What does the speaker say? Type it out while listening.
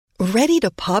Ready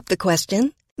to pop the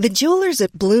question? The jewelers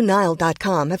at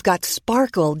BlueNile.com have got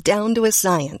sparkle down to a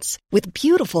science with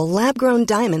beautiful lab-grown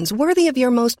diamonds worthy of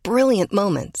your most brilliant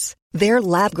moments. Their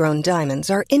lab-grown diamonds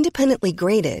are independently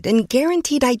graded and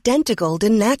guaranteed identical to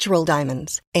natural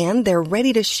diamonds, and they're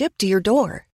ready to ship to your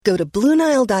door. Go to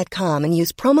BlueNile.com and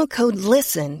use promo code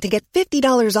LISTEN to get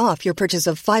 $50 off your purchase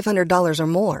of $500 or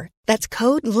more. That's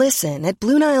code LISTEN at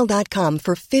BlueNile.com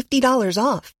for $50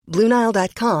 off.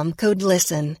 BlueNile.com, code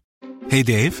LISTEN. Hey,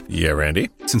 Dave. Yeah, Randy.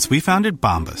 Since we founded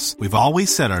Bombas, we've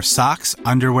always said our socks,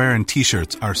 underwear, and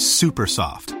T-shirts are super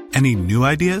soft. Any new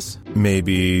ideas?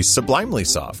 Maybe sublimely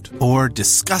soft. Or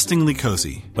disgustingly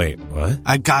cozy. Wait, what?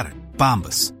 I got it.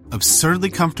 Bombas.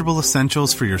 Absurdly comfortable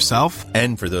essentials for yourself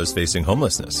and for those facing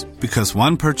homelessness. Because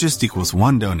one purchased equals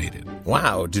one donated.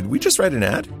 Wow, did we just write an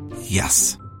ad?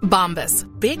 Yes. Bombas.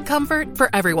 Big comfort for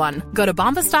everyone. Go to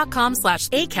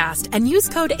bombas.com/ACAST and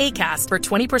use code ACAST for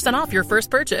 20% off your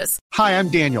first purchase. Hi, I'm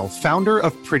Daniel, founder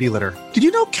of Pretty Litter. Did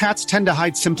you know cats tend to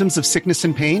hide symptoms of sickness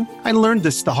and pain? I learned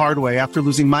this the hard way after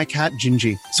losing my cat,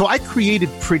 Gingy. So I created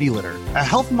Pretty Litter, a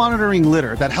health monitoring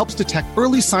litter that helps detect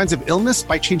early signs of illness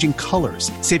by changing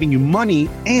colors, saving you money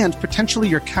and potentially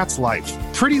your cat's life.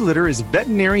 Pretty Litter is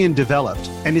veterinarian developed,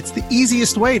 and it's the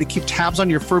easiest way to keep tabs on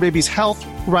your fur baby's health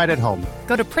right at home.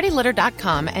 Go to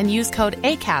prettylitter.com and use code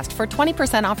ACAST for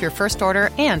 20% off your first order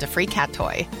and a free cat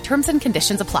toy. Terms and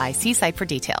conditions apply. See site for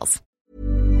details.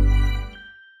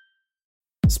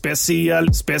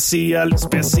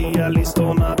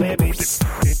 Specialisterna, baby.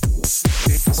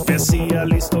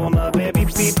 Specialisterna, baby.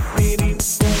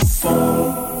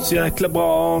 Så jäkla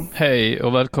bra. Hej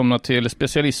och välkomna till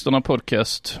Specialisterna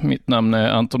podcast. Mitt namn är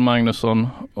Anton Magnusson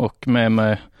och med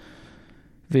mig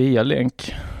via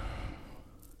länk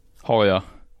har jag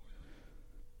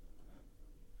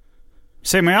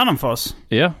Simon Gärdenfors.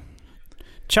 Ja.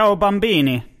 Ciao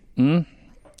Bambini.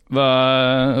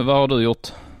 Vad har du gjort?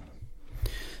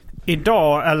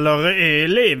 Idag eller i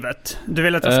livet? Du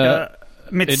vill att jag ska...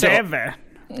 mitt idag, CV?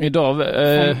 Idag...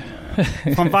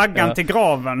 från vaggan till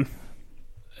graven?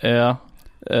 Ja.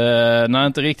 Nej,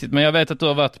 inte riktigt. Men jag vet att du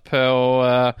har varit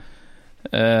på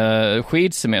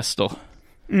skidsemester.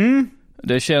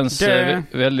 Det känns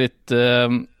väldigt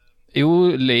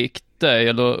olikt dig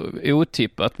eller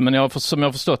otippat. Men som jag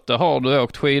har förstått det har du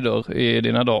åkt skidor i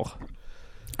dina dagar.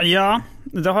 Ja,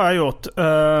 det har jag gjort.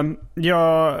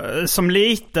 Som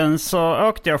liten så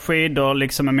åkte jag skidor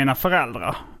liksom med mina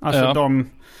föräldrar. Alltså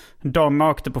de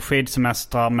åkte på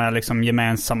skidsemestrar med liksom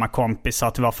gemensamma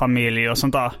kompisar till vår familj och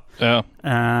sånt där. Ja.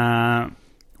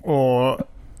 Och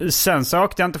sen så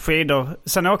åkte jag inte skidor.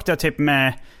 Sen åkte jag typ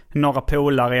med några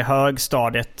polare i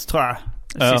högstadiet, tror jag.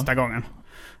 Sista gången.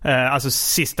 Alltså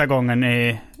sista gången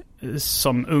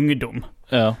som ungdom.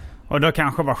 Ja. Och då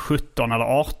kanske var 17 eller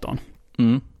 18.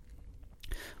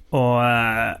 Och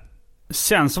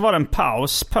sen så var det en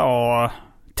paus på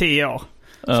 10 år.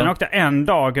 Sen åkte jag en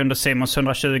dag under Simons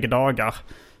 120 dagar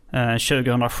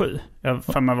 2007. Jag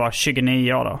för mig var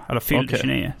 29 år då. Eller fyllde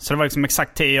 29. Så det var liksom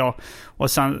exakt 10 år.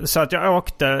 Och sen, så att jag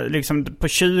åkte liksom på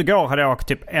 20 år hade jag åkt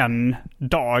typ en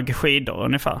dag skidor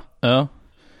ungefär. Ja.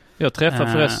 Jag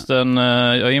träffade förresten,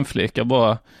 jag inflikar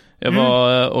bara. Jag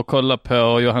var och kollade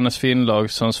på Johannes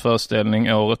Finnlagssons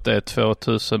föreställning. Året är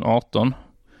 2018.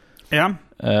 Ja.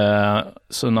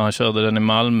 Så när han körde den i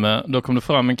Malmö, då kom det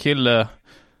fram en kille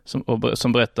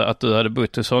som berättade att du hade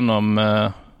bott hos honom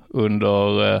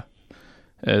under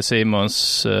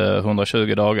Simons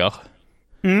 120 dagar.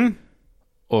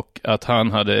 Och att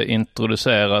han hade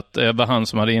var han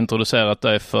som hade introducerat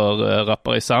dig för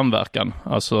Rappare i samverkan,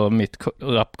 alltså mitt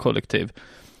rapkollektiv.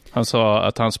 Han sa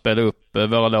att han spelade upp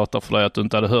våra låtar för dig, att du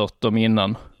inte hade hört dem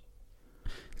innan.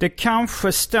 Det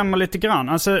kanske stämmer lite grann.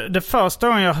 Alltså det första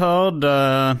gången jag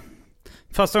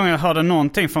hörde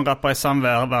någonting från Rappare i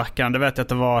samverkan, det vet jag att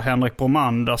det var Henrik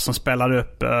Bromander som spelade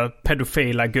upp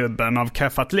Pedofila gubben av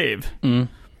Keffat liv.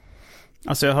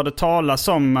 Alltså jag hörde talas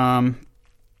om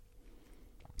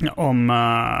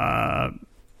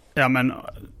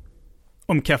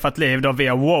Keffat liv då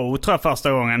via Wow, tror jag,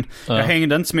 första gången. Jag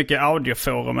hängde inte så mycket i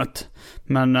audioforumet.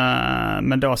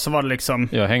 Men då så var det liksom...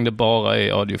 Jag hängde bara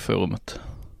i audioforumet.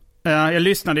 Jag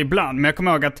lyssnade ibland, men jag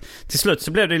kommer ihåg att till slut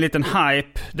så blev det en liten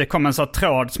hype. Det kom en sån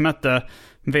tråd som hette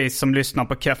Vi som lyssnar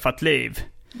på Keffat liv.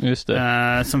 Just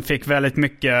det. Som fick väldigt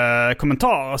mycket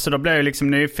kommentarer. Så då blev jag liksom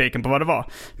nyfiken på vad det var.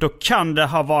 Då kan det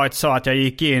ha varit så att jag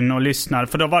gick in och lyssnade.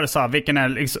 För då var det så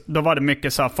här, då var det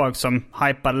mycket så här folk som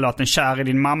hypade låten Kär i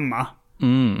din mamma.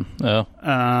 Ja.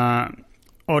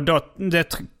 Och då,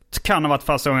 det kan ha varit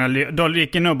första gången då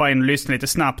gick jag nog bara in och lyssnade lite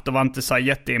snabbt och var inte så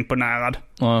jätteimponerad.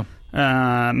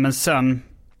 Men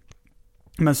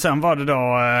sen var det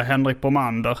då Henrik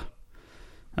Bromander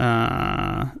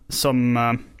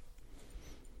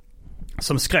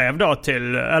som skrev då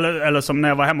till, eller som när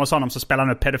jag var hemma hos honom så spelade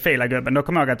han upp Pedofila gubben. Då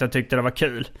kom jag ihåg att jag tyckte det var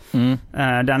kul.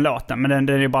 Den låten, men den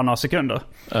är ju bara några sekunder.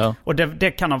 Ja. Och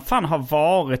det kan fan ha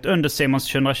varit under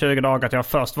Simons 120 dagar att jag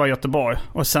först var i Göteborg.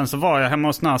 Och sen så var jag hemma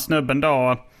hos den här snubben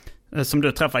då, som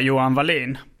du träffade, Johan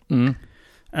Wallin.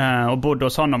 Och bodde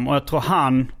hos honom. Och jag tror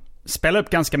han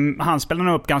spelade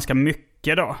nog upp ganska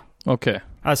mycket då. Okej.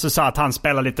 Alltså så att han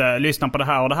spelar lite, lyssnar på det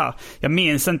här och det här. Jag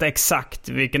minns inte exakt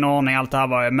vilken ordning allt det här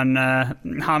var, men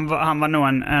han var nog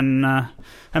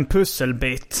en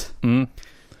pusselbit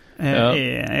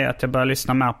i att jag började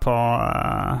lyssna mer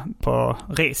på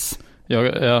Ris.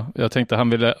 Jag tänkte han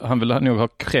ville nog ha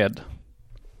cred.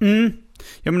 Jo,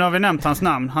 men nu har vi nämnt hans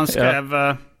namn.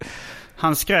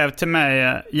 Han skrev till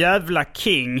mig jävla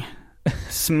king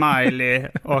smiley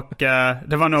och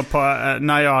det var nog på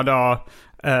när jag då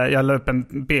jag la upp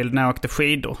en bild när jag åkte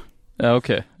skidor. Ja,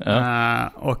 okej. Ja.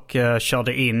 Och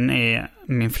körde in i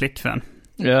min flickvän.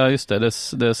 Ja, just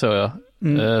det såg jag.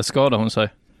 Skadade hon sig?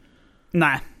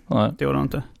 Nej, det gjorde hon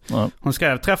inte. Nej. Hon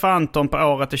skrev, träffa Anton på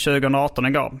året till 2018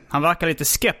 igår. Han verkar lite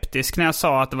skeptisk när jag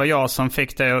sa att det var jag som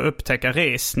fick dig att upptäcka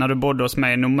Ris när du bodde hos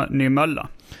mig i Nymölla.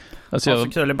 Alltså jag var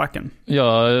så kul i backen.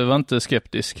 Jag var inte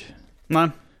skeptisk. Nej.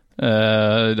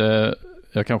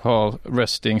 Jag kanske har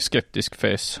resting skeptisk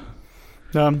face.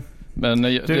 Ja.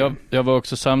 Men jag var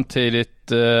också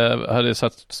samtidigt hade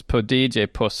satt på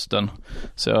DJ-posten,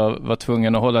 så jag var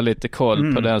tvungen att hålla lite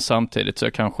koll på den samtidigt, så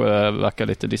jag kanske verkar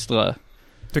lite disträ.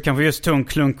 Du kanske just tog en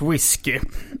klunk whisky.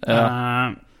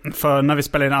 För när vi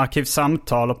spelade in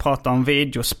arkivsamtal och pratade om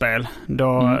videospel,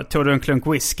 då tog du en klunk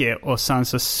whisky och sen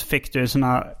så fick du en sån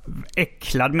här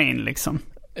äcklad min liksom.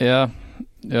 Ja,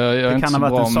 jag är inte så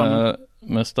bra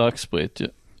med starksprit. Ja.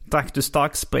 Drack du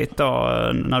starksprit då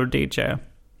när du DJade?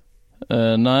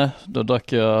 Nej, då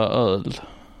drack jag öl.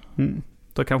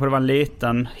 Då kanske det var en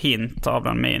liten hint av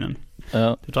den minen.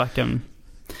 Ja. Du drack en...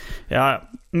 Ja,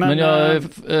 men jag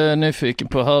är nyfiken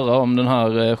på att höra om den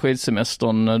här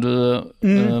skidsemestern.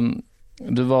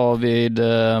 Du var vid...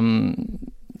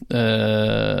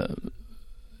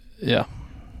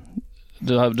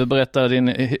 Du berättade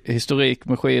din historik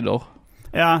med skidor.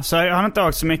 Ja, så jag har inte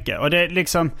åkt så mycket. Och det är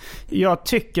liksom... Jag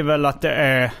tycker väl att det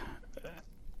är...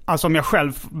 Alltså om jag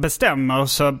själv bestämmer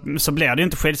så blir det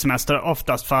inte skidsemester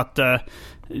oftast, för att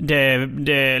det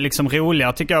är liksom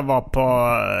roligare tycker jag var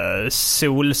på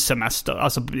solsemester,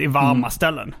 alltså i varma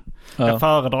ställen. Ja. Jag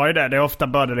föredrar ju det. Det är ofta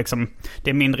både liksom, det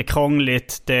är mindre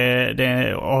krångligt,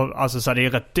 alltså så det är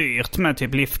rätt dyrt med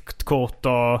typ liftkort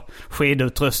och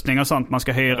skidutrustning och sånt man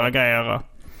ska hyra grejer.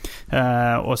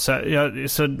 Och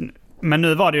men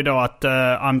nu var det ju då att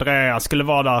Andrea skulle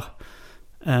vara där.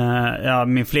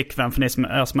 Min flickvän, för ni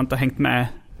som inte har hängt med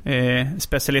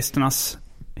specialisternas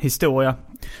historia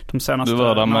de senaste. Du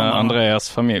var där med Andreas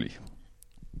familj.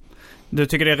 Du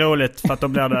tycker det är roligt för att då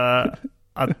blir det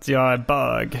att jag är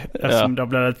bög, eftersom då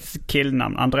blir det ett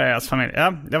killnamn, Andreas familj.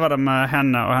 Ja, jag var där med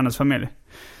henne och hennes familj.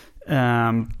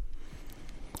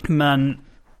 Men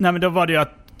då var det ju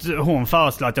att hon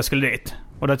föreslog att jag skulle dit.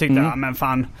 Och då tyckte jag, men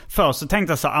fan, först så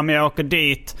tänkte jag så här, men jag åker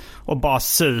dit och bara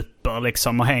super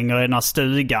liksom och hänger i den här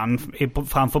stugan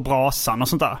framför brasan och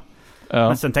sånt där. Ja.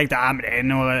 Men sen tänkte jag,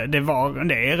 men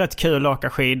det är rätt kul att åka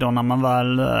skidor när man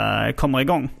väl kommer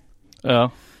igång.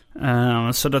 Ja.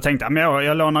 Så då tänkte jag, men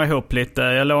jag lånar ihop lite,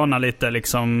 jag lånar lite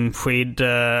liksom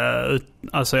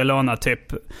alltså jag lånar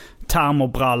typ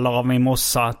termobrallor av min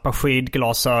morsa, ett par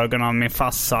skidglasögon av min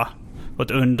farsa och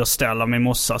ett underställ av min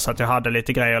morsa, så att jag hade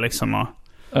lite grejer liksom att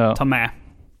ta med.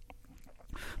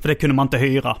 För det kunde man inte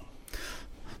hyra,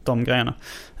 de grejerna.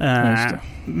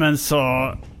 Men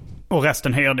så, och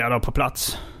resten hyrde jag då på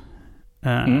plats.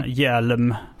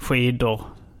 Hjälm, skidor,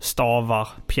 stavar,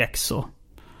 pjäxor.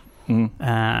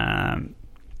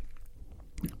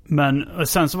 Men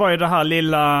sen så var ju det här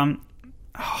lilla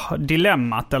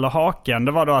dilemmat eller haken,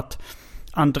 det var då att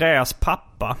Andreas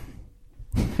pappa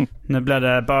nu blev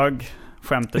det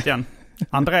bögskämtet igen.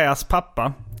 Andreas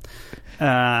pappa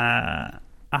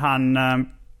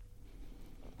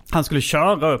han skulle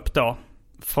köra upp då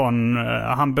från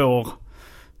han bor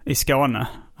i Skåne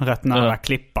rätt nära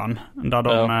Klippan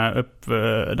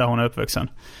där hon är uppvuxen.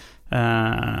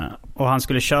 Och han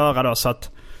skulle köra då, så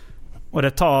att, och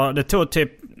det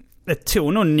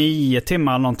tog nog 9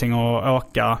 timmar eller någonting att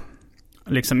åka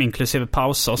liksom inklusive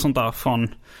pauser och sånt där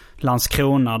från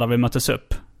Landskrona där vi möttes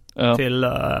upp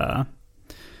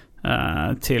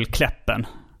till Kläppen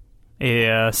i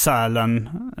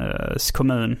Sälens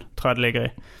kommun, tror jag det ligger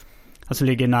i. Alltså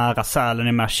ligger nära Sälen,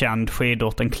 är mer känd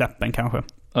skidort än Kläppen kanske.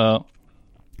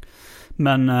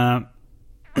 Men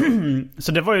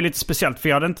Så det var ju lite speciellt, för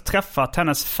jag hade inte träffat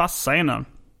hennes farsa innan.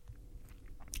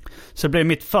 Så det blev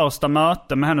mitt första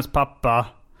möte med hennes pappa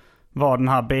var den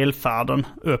här bilfärden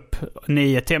upp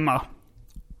 9 timmar.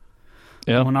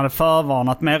 Ja. Hon hade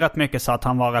förvarnat mig rätt mycket så att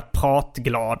han var rätt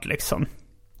pratglad liksom.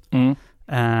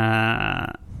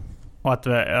 Och att,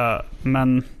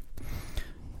 men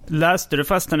läste du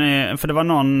förresten för det var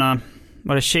någon,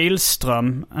 var det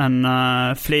Kihlström, en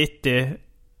flitig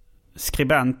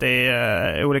skribent i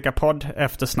olika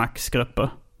podd-eftersnacksgrupper.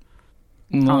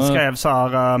 Han skrev så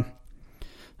här,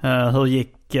 hur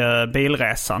gick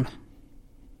bilresan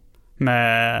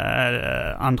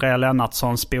med Andrea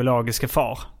Lennartssons biologiska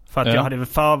far. För att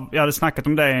jag hade snackat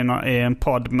om det i en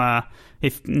podd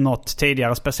i något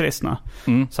tidigare specialisterna.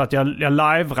 Så att jag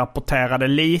live-rapporterade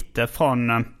lite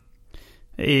från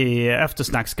i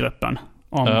eftersnacksgruppen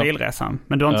om bilresan.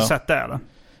 Men du har inte sett det eller?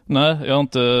 Nej, jag har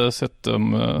inte sett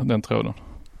den tråden.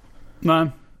 Nej.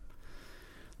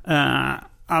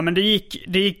 Ja, men det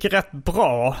gick rätt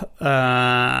bra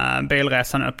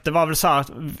bilresan upp. Det var väl så här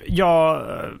att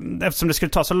eftersom det skulle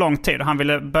ta så lång tid och han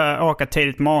ville börja åka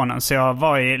tidigt på morgonen, så jag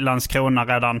var i Landskrona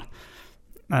redan.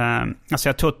 Alltså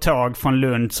jag tog tåg från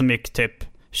Lund som gick typ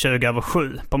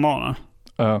 20:07 på morgonen.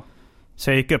 Så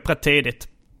jag gick upp rätt tidigt.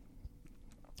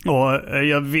 Och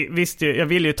jag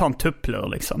ville ju ta en tupplur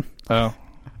liksom.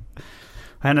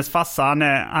 Och hennes farsa, han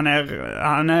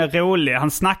är rolig.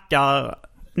 Han snackar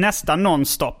nästan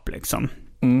non-stop liksom.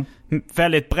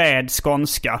 Väldigt bred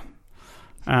skånska.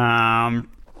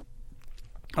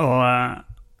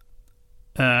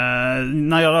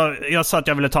 När jag sa att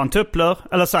jag ville ta en tupplur,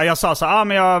 eller så jag sa så här,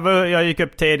 men jag gick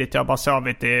upp tidigt, jag bara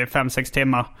sovit i 5-6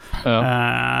 timmar.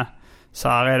 Så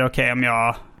här, är det okej om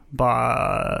jag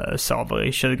bara sover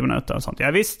i 20 minuter och sånt?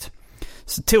 Ja visst.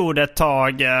 Så tog det ett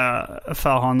tag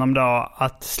för honom då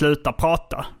att sluta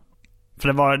prata.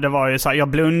 För det var ju så här, jag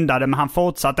blundade men han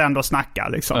fortsatte ändå snacka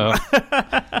liksom.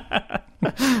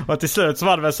 Och till slut så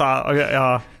var det väl så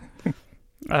här,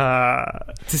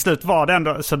 till slut var det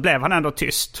ändå, så blev han ändå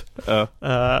tyst.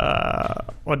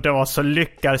 Och då så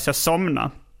lyckades jag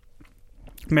somna.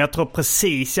 Men jag tror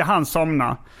precis jag hann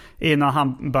somna innan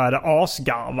han började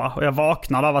asgarva. Och jag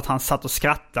vaknade av att han satt och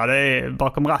skrattade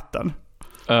bakom ratten.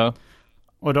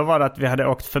 Och då var det att vi hade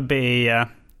åkt förbi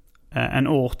en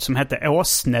ort som hette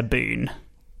Åsnebyn.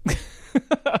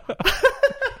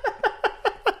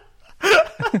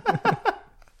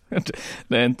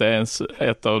 Det är inte ens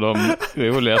ett av de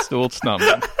roligaste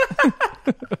ortsnamnen.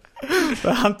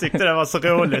 Han tyckte det var så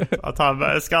roligt att han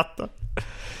började skratta.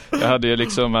 Jag hade ju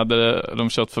liksom, hade de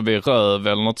kört förbi Röv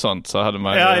eller något sånt, så hade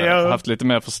man haft lite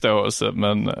mer förståelse,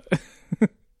 men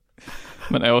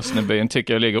Åsnebyn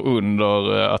tycker jag ligger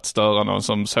under att störa någon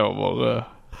som sover.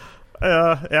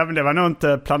 Ja, men det var nog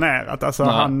inte planerat. Alltså,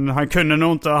 han kunde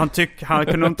nog inte, han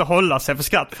kunde inte hålla sig för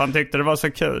skratt, för han tyckte det var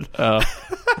så kul.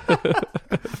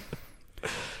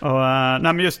 Och,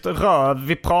 nej, men just Röv,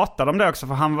 vi pratade om det också,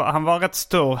 för han var rätt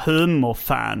stor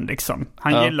humorfan liksom.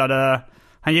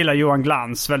 Han gillade Johan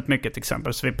Glans väldigt mycket till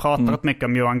exempel, så vi pratade rätt mycket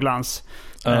om Johan Glans.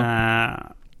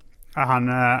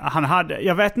 Han hade,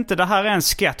 jag vet inte, det här är en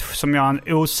sketch som jag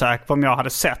är osäker på om jag hade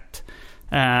sett,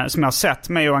 som jag har sett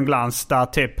med Johan Glans, där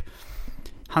typ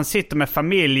han sitter med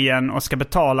familjen och ska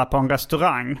betala på en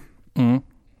restaurang.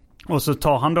 Och så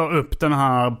tar han då upp den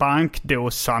här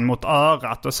bankdosan mot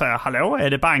örat och säger, hallå, är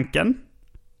det banken?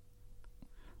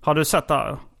 Har du sett det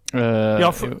här?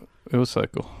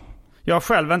 Osäker. Jag har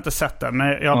själv inte sett det, men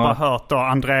jag har bara hört då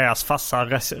Andreas farsa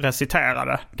recitera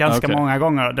det. Ganska många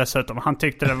gånger dessutom. Han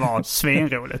tyckte det var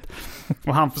svinroligt.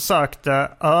 Och han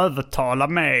försökte övertala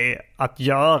mig att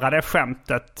göra det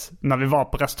skämtet när vi var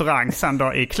på restaurang sen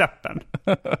då i Kläppen.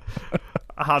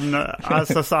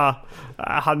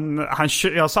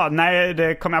 Jag sa, nej,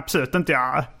 det kommer jag absolut inte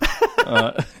göra.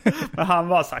 Men han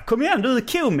var så här, kom igen, du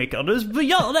är komiker, du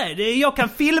gör det, jag kan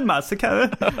filma så kan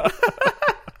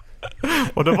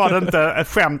Och då var det inte ett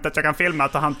skämt att jag kan filma,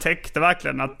 att han täckte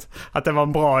verkligen att det var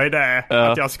en bra idé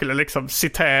att jag skulle liksom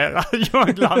citera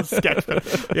Johan Glans.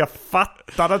 Jag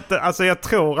fattade inte, alltså jag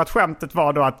tror att skämtet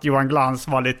var då att Johan Glans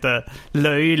var lite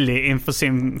löjlig inför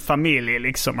sin familj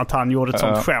liksom, att han gjorde ett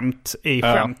sånt skämt i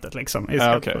skämtet liksom.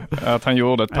 Att han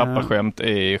gjorde ett pappaskämt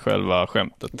i själva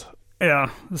skämtet. Ja,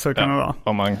 så kan det vara.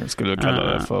 Om man skulle kalla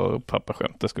det för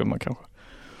pappaskämt, det skulle man kanske.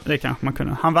 Det kanske man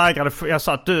kunde. Han vägrade, jag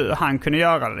sa att han kunde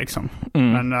göra det liksom.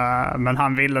 Men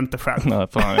han ville inte själv. Nej,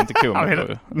 för han är inte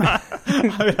komiker.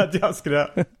 Han ville att jag skulle.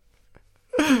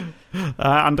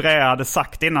 Andrea hade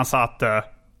sagt innan så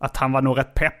att han var nog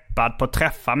rätt peppad på att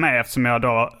träffa mig, eftersom jag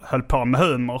då höll på med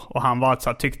humor. Och han var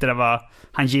så tyckte det var,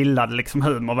 han gillade liksom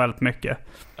humor väldigt mycket.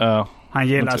 Han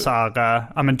gillar så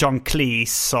här, John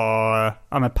Cleese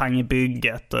och Pang i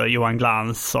bygget och Johan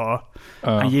Glans. Och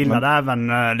han gillade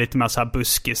även lite mer så här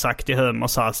buskisaktig humor,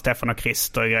 så här Stefan och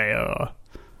Krister och grejer.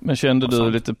 Men kände du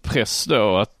lite press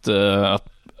då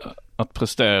att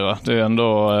prestera? Det är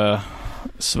ändå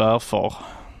svärfar.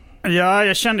 Ja,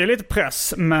 jag kände ju lite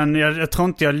press, men jag tror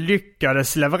inte jag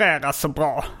lyckades leverera så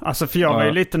bra. Alltså för jag var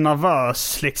ju lite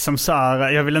nervös liksom så här,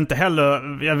 jag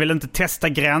vill inte testa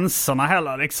gränserna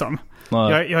heller liksom.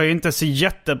 Jag är ju inte så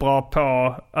jättebra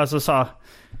på, alltså så här,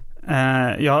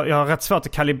 jag har rätt svårt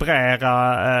att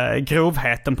kalibrera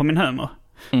grovheten på min humor.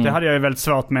 Det hade jag ju väldigt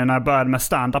svårt med när jag började med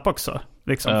stand-up också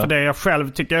liksom. För det jag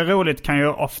själv tycker är roligt kan ju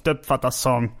ofta uppfattas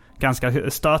som ganska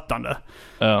stötande.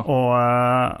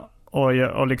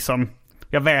 Och liksom,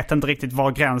 jag vet inte riktigt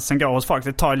var gränsen går hos folk.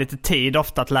 Det tar ju lite tid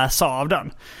ofta att läsa av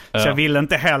den. Så jag vill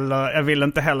inte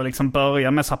heller liksom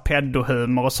börja med så här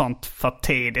pedohumor och sånt för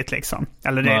tidigt liksom.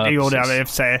 Eller det gjorde jag i och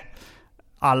för sig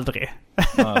aldrig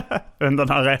under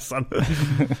den här resan.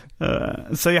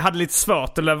 Så jag hade lite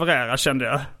svårt att leverera, kände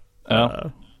jag.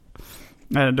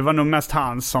 Det var nog mest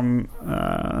han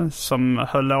som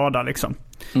höll låda liksom.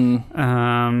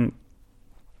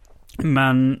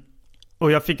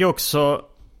 Och jag fick ju också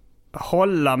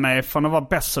hålla mig från att vara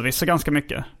besserwisser ganska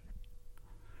mycket.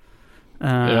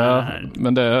 Ja,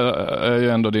 men det är ju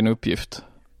ändå din uppgift.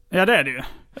 Ja, det är det ju.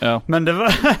 Ja. Men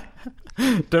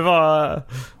det var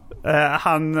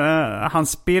han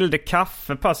spillde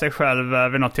kaffe på sig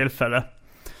själv vid något tillfälle.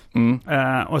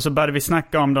 Och så började vi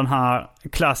snacka om den här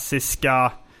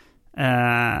klassiska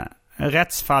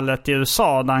rättsfallet i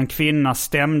USA där en kvinna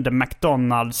stämde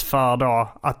McDonald's för då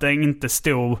att det inte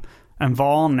stod en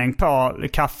varning på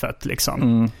kaffet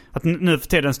liksom. Att nu för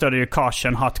tiden står det ju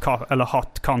caution hot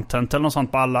content eller något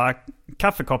sånt på alla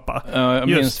kaffekoppar. Jag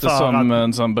minns det som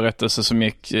en sån berättelse som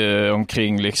gick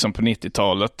omkring liksom på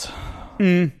 90-talet.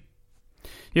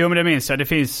 Jo, men det minns jag. Det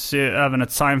finns ju även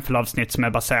ett Seinfeld-avsnitt som är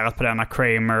baserat på det när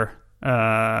Kramer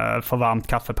får varmt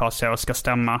kaffe på sig och ska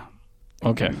stämma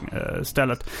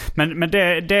stället. Men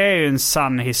det är ju en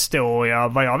sann historia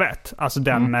vad jag vet. Alltså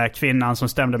den med kvinnan som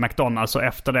stämde McDonald's, och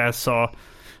efter det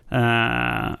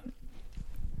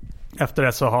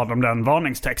så har de den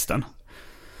varningstexten.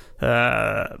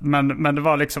 Men det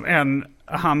var liksom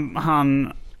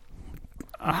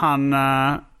han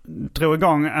drog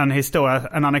igång en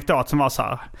anekdot som var så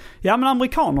här: ja, men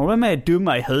amerikaner, de är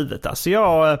dumma i huvudet. Alltså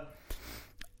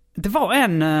det var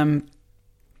en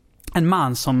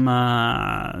man som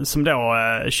då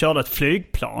körde ett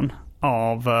flygplan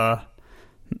av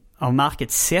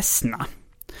märket Cessna.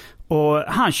 Och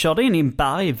han körde in i en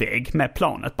bergvägg med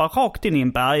planet, bara rakt in i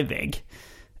en bergvägg.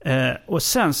 Och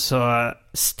sen så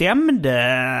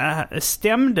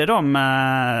stämde de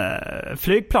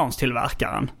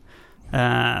flygplanstillverkaren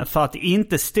för att det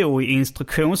inte stod i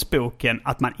instruktionsboken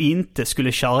att man inte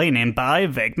skulle köra in i en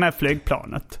bergvägg med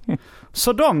flygplanet.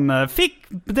 Så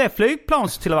det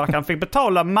flygplanstillverkaren fick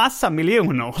betala massa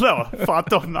miljoner då för att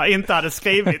de inte hade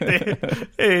skrivit i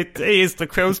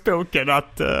instruktionsboken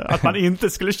att man inte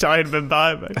skulle köra in med en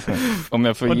bergvägg. Om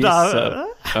jag får gissa.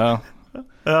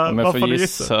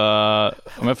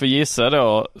 Om jag får gissa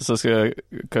då, så kan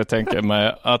jag tänka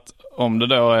mig att om det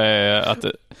då är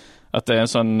att det är en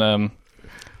sån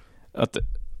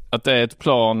att det är ett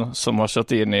plan som har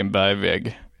kört in i en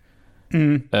bergvägg.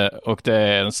 Och det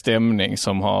är en stämning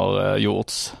som har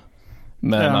gjorts,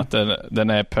 men att den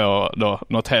är på då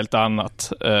något helt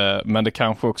annat, men det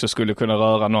kanske också skulle kunna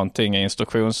röra någonting i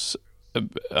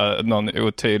någon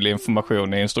otydlig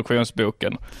information i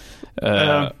instruktionsboken.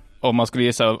 Om man skulle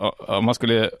gissa,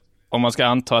 om man ska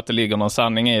anta att det ligger någon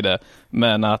sanning i det,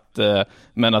 men att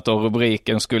då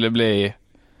rubriken skulle bli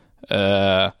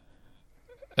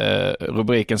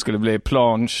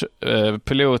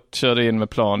pilot körde in med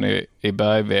plan i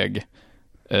bergvägg,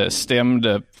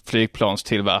 stämde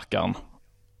flygplanstillverkaren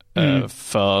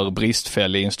för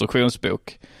bristfällig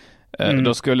instruktionsbok.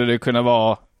 Då skulle det kunna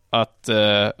vara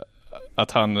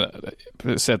att han,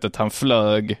 sättet han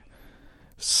flög,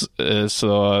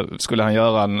 så skulle han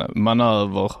göra en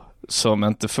manöver som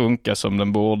inte funkar som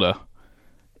den borde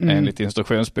enligt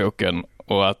instruktionsboken.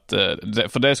 Och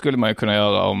för det skulle man ju kunna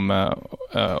göra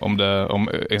om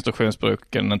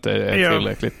instruktionsboken inte är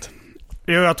tillräckligt.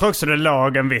 Jo, jag tror också det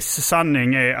låg en viss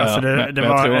sanning i, alltså det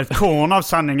var ett korn av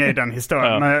sanning i den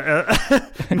historien.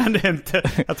 Men det är inte,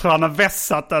 jag tror han har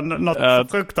vässat den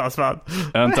något fruktansvärt.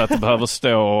 Inte att det behöver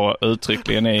stå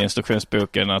uttryckligen i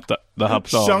instruktionsboken att det här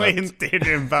planet... Kör inte i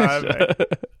din bergvägg.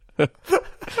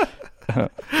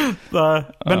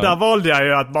 Men där valde jag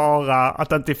ju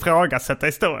att inte ifrågasätta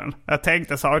historien. Jag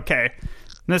tänkte så okej,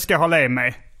 nu ska jag hålla i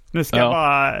mig. Nu ska jag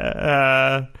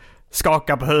bara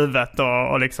skaka på huvudet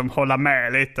och liksom hålla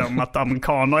med lite om att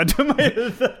amerikaner är dumma i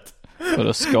huvudet. Och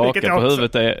då skaka på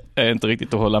huvudet är inte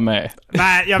riktigt att hålla med.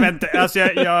 Nej, jag vet inte. Alltså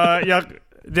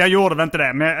jag gjorde väl inte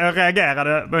det, men jag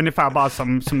reagerade ungefär bara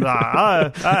som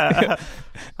där.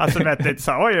 Alltså vet lite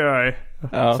så oj.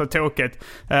 Ja. Så tokigt.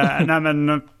 Nej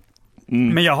men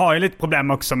men jag har ju lite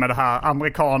problem också med det här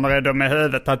amerikaner är dumma i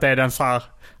huvudet, att det är den så här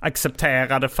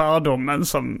accepterade fördomen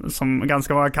som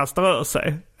ganska många kastar ur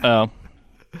sig. Ja.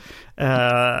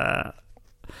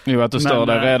 Jo, att du stör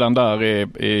dig redan där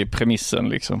i premissen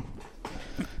liksom.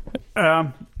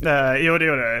 Jo, det gjorde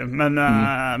jag.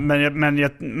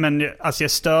 Men alltså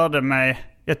jag störde mig.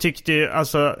 Jag tyckte ju,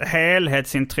 alltså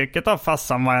helhetsintrycket av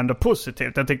farsan var ändå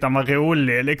positivt. Jag tyckte han var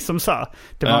rolig liksom så.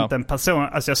 Det var inte en person,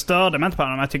 alltså jag störde mig inte på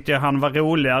honom. Jag tyckte han var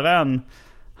roligare än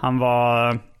han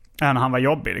var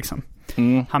jobbig liksom.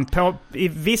 Han på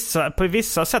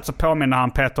vissa sätt så påminner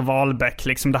han Peter Wahlbeck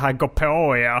liksom, det här går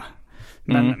på er.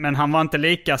 Men han var inte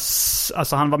lika,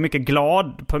 alltså han var mycket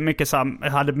glad på mycket så här,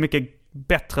 hade mycket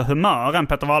bättre humör än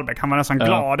Peter Wahlbeck. Han var nästan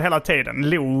glad hela tiden,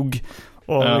 log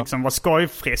och liksom var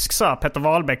skojfrisk så. Peter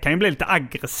Wahlbeck kan ju bli lite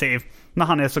aggressiv när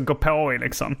han är så gå på i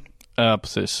liksom. Ja,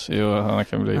 precis. Jo, han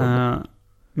kan bli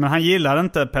men han gillade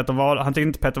inte han tyckte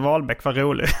inte Peter Wahlbeck var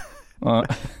rolig.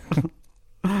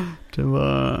 Det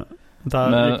var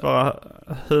där gick våra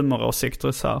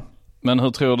humoråsikter så här. Men hur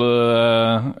tror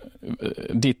du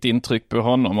ditt intryck på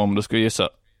honom, om du skulle gissa?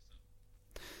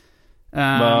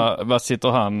 Vad sitter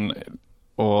han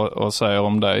och säger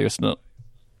om det just nu?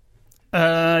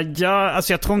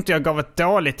 Alltså jag tror inte jag gav ett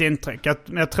dåligt intryck.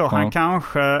 Jag tror han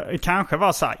kanske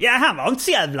var så här, han var inte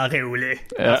så jävla rolig.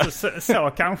 Alltså,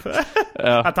 så kanske.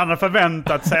 Att han hade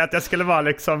förväntat sig att jag skulle vara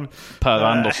liksom Per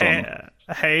Andersson.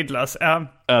 Hejdlös.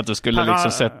 Att du skulle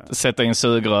liksom sätta in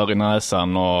sugrör i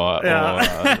näsan och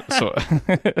så.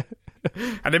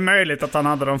 Ja, det är möjligt att han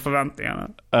hade de förväntningarna.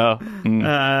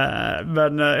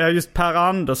 Men just Per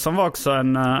Andersson var också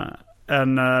en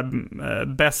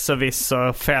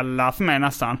besserwisser-fälla för mig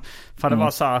nästan. För det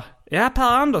var så här,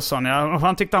 Per Andersson,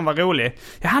 han tyckte han var rolig.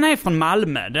 Ja, han är från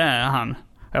Malmö, det är han.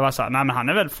 Jag var så här, nej men han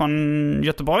är väl från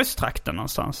Göteborgstrakten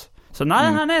någonstans. Så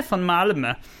nej, han är från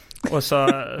Malmö. Och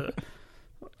så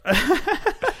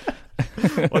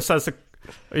och sen så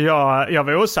jag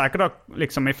var osäker då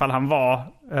liksom ifall han var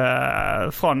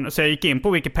från, så jag gick in på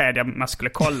Wikipedia, man skulle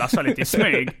kolla så lite i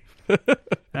smyg.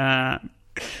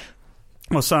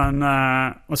 Och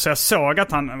så jag såg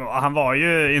att han var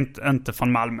ju inte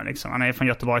från Malmö liksom. Han är från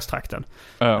Göteborgstrakten.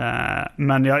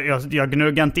 Men jag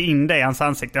gnuggade inte in det i hans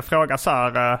ansikte. Jag frågade så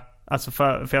här, alltså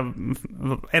för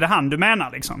är det han du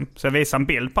menar liksom? Så jag visade en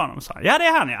bild på honom så här, ja det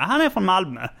är han, han är från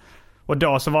Malmö. Och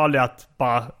då så valde jag att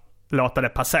bara låta det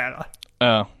passera.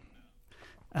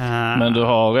 Men du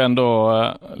har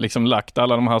ändå liksom lagt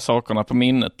alla de här sakerna på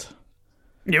minnet.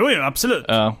 Jo, absolut.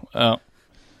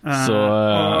 Så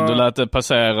du lät det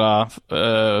passera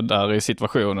där i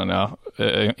situationen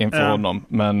inför honom.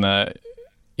 Men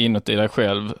inuti dig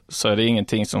själv så är det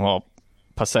ingenting som har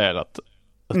passerat.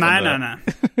 Nej.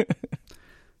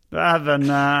 Även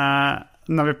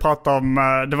när vi pratar om,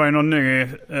 det var ju någon ny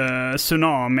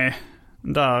tsunami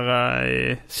där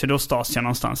i Sydostasien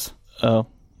någonstans.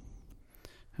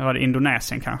 Det var det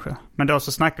Indonesien kanske. Men då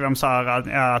så snackade vi om så här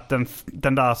att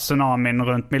den där tsunamin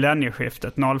runt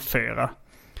millennieskiftet 04.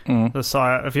 Då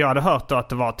sa jag, för jag hade hört då att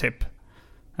det var typ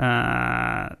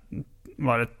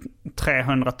var det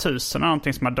 300 000 eller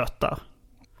någonting som har dött där.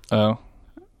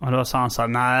 Och då sa han så här,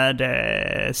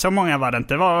 nej så många var det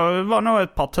inte. Det var nog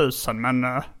ett par tusen, men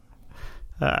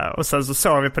och sen så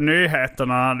såg vi på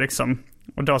nyheterna liksom,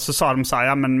 och då så sa de så här,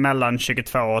 ja men mellan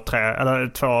 200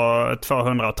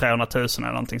 och 300 000 eller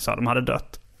någonting så de hade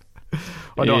dött.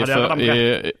 Och då hade jag redan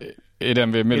i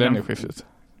den vid millennieskiftet.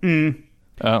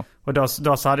 Och då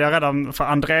så hade jag redan, för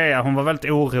Andrea, hon var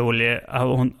väldigt orolig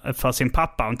för sin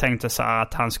pappa. Hon tänkte så här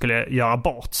att han skulle göra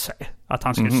bort sig. Att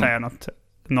han skulle säga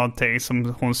någonting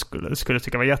som hon skulle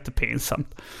tycka var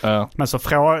jättepinsamt.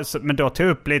 Men då tog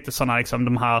jag upp lite sådana liksom,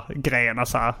 de här grejerna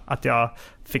så här, att jag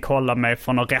fick hålla mig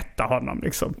från att rätta honom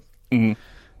liksom.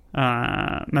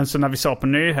 Men så när vi såg på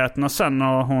nyheterna sen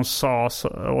och hon sa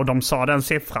och de sa den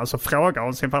siffran, så frågade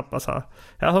hon sin pappa så här,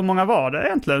 ja hur många var det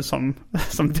egentligen som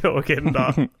dog in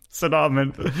där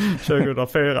tsunamin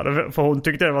 2004? För hon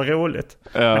tyckte det var roligt.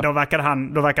 Men då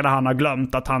verkade han ha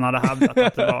glömt att han hade hävdat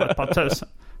att det var ett par tusen.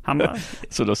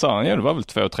 Så då sa han, det var väl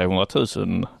 200-300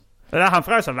 000. Ja, han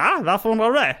frågade så, va? Varför undrar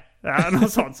du det? Ja,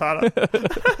 något sånt sa han.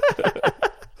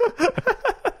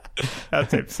 Ja,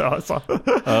 typ så.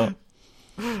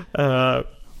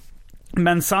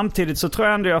 Men samtidigt så tror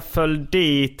jag ändå jag föll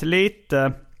dit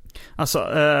lite. Alltså,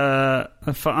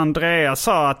 för Andrea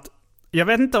sa jag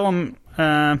vet inte om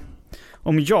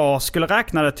jag skulle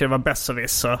räkna det till att vara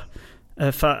besserwisser.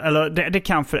 Eller det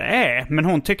kanske det är. Men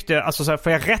hon tyckte, alltså så här,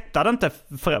 för jag rättade inte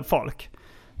för folk.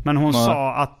 Men hon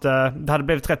sa att det hade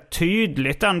blivit rätt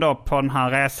tydligt ändå på den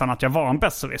här resan att jag var en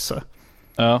besserwisser.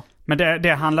 Ja. Men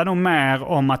det handlar nog mer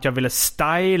om att jag ville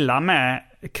styla med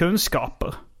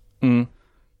kunskaper. Mm.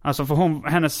 Alltså för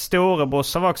hennes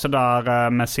storebrorsa var också där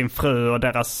med sin fru och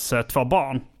deras 2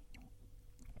 barn.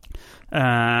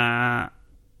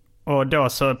 Och då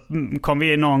så kom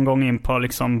vi någon gång in på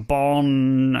liksom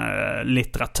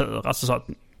barnlitteratur. Alltså så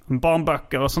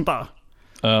barnböcker och sånt där.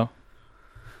 Ja.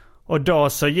 Och då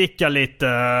så gick jag lite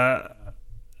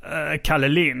Kalle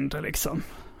Lind liksom.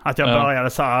 Att jag började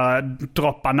så här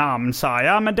droppa namn så här,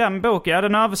 ja men den boken,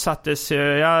 den översattes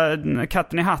ju,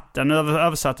 Katten i hatten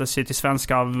översattes ju till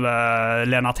svenska av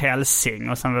Lennart Helsing,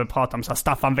 och sen vi pratade om så här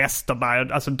Staffan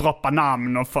Westerberg, alltså droppa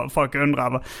namn, och folk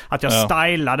undrar att jag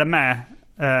stylade med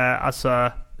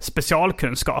alltså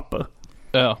specialkunskaper.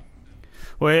 Ja.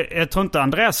 Och jag tror inte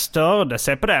Andreas störde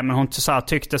sig på det, men hon så här,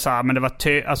 tyckte så här, men det var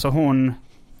alltså hon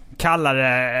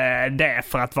kallade det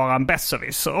för att vara en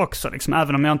besserwisser också liksom.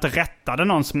 Även om jag inte rättade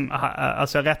någon som,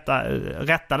 alltså jag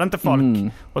rättade inte folk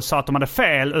och sa att de hade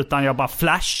fel, utan jag bara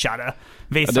flashade,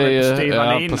 visade det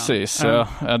styva linan. Precis. Ja,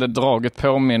 det draget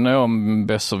påminner om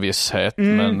besserwisshet,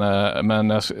 men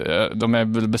de är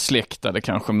väl besläktade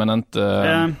kanske, men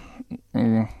inte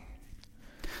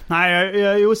Nej,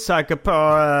 jag är osäker på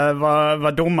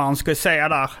vad domaren skulle säga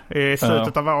där i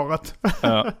slutet av året.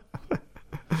 Ja.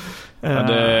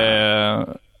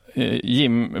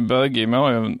 Bögim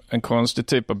har ju en konstig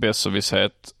typ av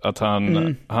besserwisshet, att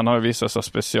han har ju vissa så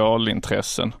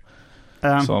specialintressen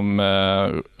som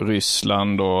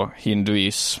Ryssland och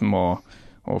hinduism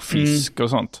och fisk och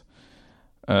sånt.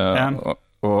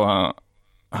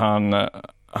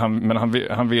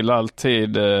 Han vill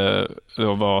alltid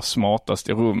vara smartast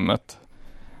i rummet,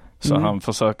 så han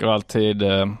försöker alltid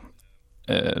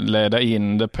leda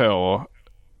in det på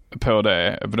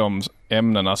de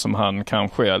ämnena som han kan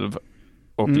själv,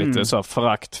 och lite så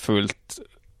föraktfullt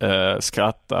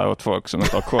skratta åt folk som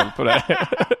inte har koll på det.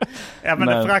 Ja, men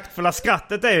det föraktfulla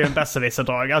skrattet är ju en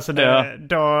besserwisserdrag. Alltså då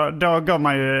går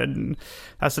man ju,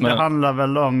 alltså det handlar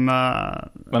väl om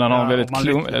men han har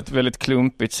ett väldigt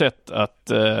klumpigt sätt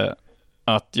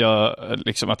att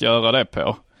göra det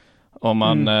på.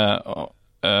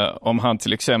 Om han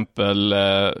till exempel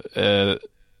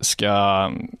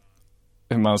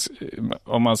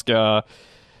om man ska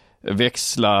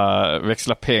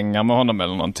växla pengar med honom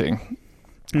eller någonting,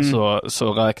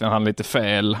 så räknar han lite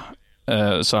fel,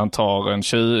 så han tar en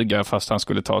 20 fast han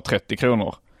skulle ta 30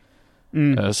 kronor.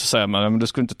 Så säger man, men du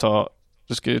ska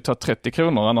ju ta 30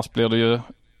 kronor, annars blir det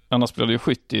ju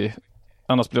 70,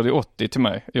 annars blir det 80 till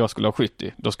mig, jag skulle ha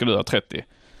 70, då ska du ha 30.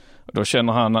 Då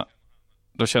känner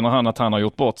han att han har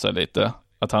gjort bort sig lite,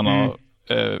 att han har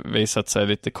visat sig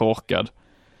lite korkad.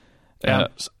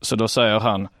 Så då säger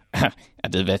han,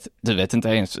 du vet inte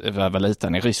ens vad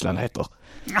valutan i Ryssland heter.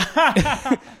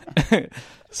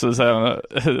 Så säger han,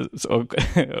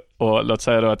 och låt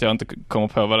säga då att jag inte kommer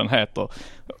på vad den heter,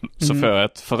 så får jag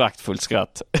ett föraktfullt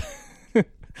skratt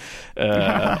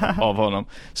av honom.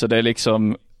 Så det är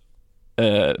liksom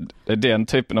den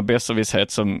typen av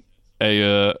besserwisshet som är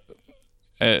ju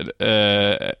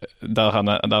där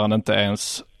han inte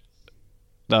ens,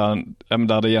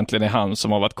 där det egentligen är han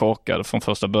som har varit korkad från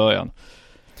första början.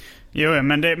 Jo,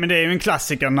 men det är ju en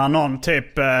klassiker när någon typ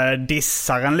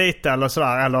dissar en lite eller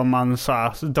sådär, eller om man så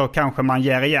här, då kanske man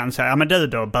ger igen så här, ja men du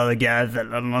då bögjävel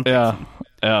eller någonting. Ja,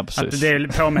 precis. Att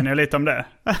det påminner lite om det.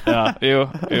 Ja, jo.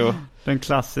 Den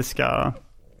klassiska.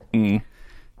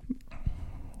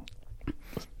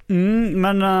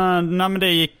 Men det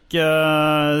gick,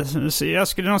 jag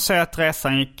skulle nog säga att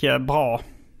resan gick bra.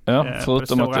 Ja,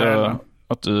 förutom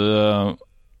att du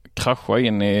kraschade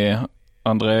in i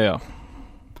Andrea.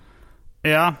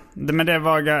 Ja, men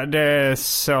det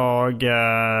såg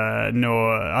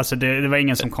nog, alltså det var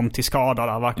ingen som kom till skada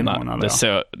där, varken någon eller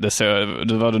jag.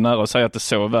 Du var nära att säga att det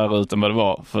såg värre ut än vad det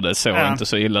var, för det såg inte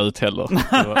så illa ut heller.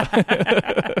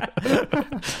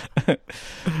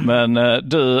 Men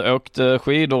du åkte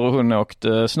skidor och hon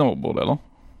åkte snowboard, eller?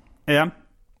 Ja,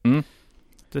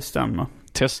 det stämmer.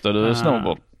 Testade du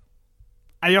snowboard?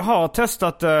 Jag har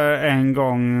testat en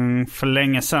gång för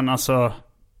länge sedan, alltså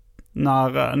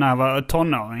när jag var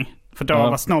tonåring. För då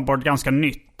var snowboard ganska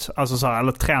nytt. Alltså så här,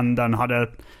 eller trenden hade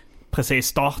precis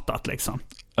startat liksom.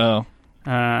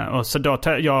 Och så då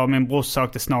jag och min brorsa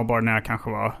åkte snowboard när jag kanske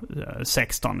var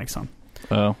 16 liksom.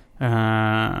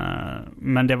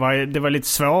 Men det var lite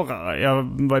svårare.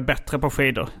 Jag var bättre på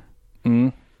skidor.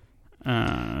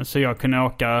 Så jag kunde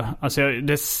åka, alltså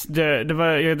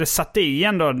det satt i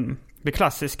ändå det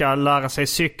klassiska lära sig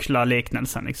cykla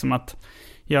liknelsen liksom, att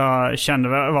jag kände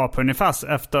att jag var på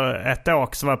ungefär efter ett år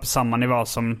så var jag på samma nivå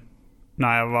som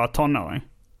när jag var tonåring.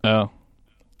 Ja.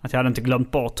 Att jag hade inte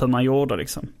glömt bort hur man gjorde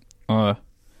liksom. Ja.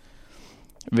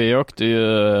 Vi åkte ju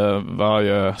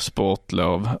varje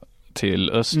sportlov till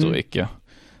Österrike.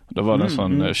 Då var det en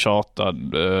sån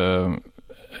chartad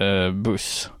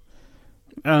buss.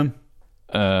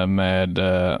 Med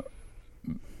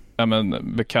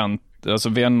alltså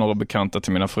vänner och bekanta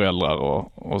till mina föräldrar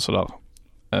och sådär.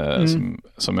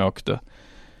 Som jag åkte.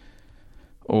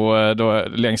 Och då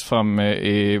längst fram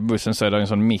i bussen så är det en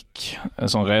sån mick, en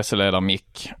sån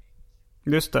reseledarmick.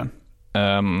 Just det.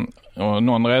 Och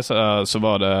någon resa så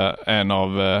var det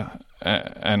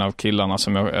en av killarna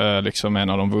som jag, liksom en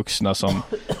av de vuxna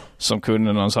som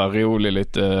kunde någon så här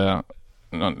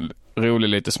rolig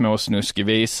lite småsnuskig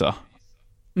visa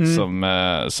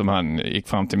som han gick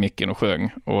fram till micken och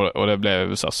sjöng, och det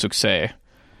blev så här succé.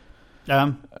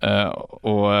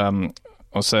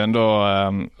 Och sen då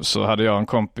så hade jag en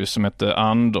kompis som hette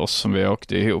Anders som vi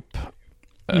åkte ihop.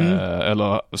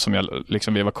 Eller som jag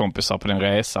liksom, vi var kompisar på den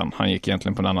resan. Han gick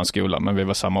egentligen på en annan skola, men vi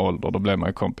var samma ålder, då blev man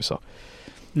ju kompisar.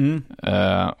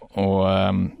 Och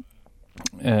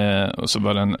så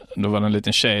var det en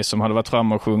liten tjej som hade varit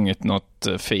fram och sjungit något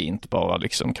fint, bara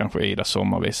liksom kanske Ida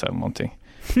sommarvisa eller någonting.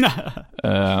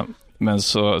 Men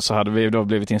så hade vi då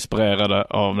blivit inspirerade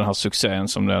av den här succén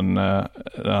som den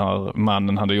här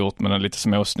mannen hade gjort med den lite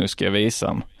småsnuskiga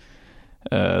visan.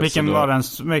 Vilken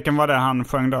var det han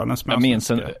sjöng då? Den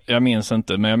jag minns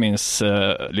inte, men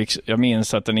jag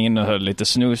minns att den innehöll lite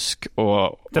snusk.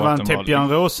 Det var en typ Björn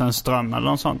Rosenström eller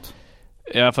något sånt?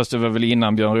 Ja, fast det var väl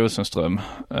innan Björn Rosenström.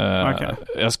 Okay.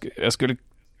 Jag skulle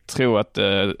tro att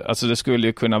alltså det skulle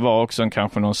ju kunna vara också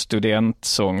kanske någon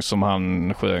studentsång som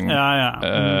han sjöng.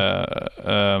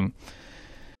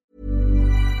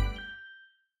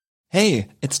 Hey,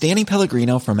 it's Danny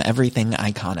Pellegrino from Everything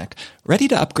Iconic. Ready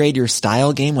to upgrade your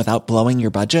style game without blowing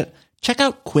your budget? Check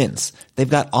out Quince.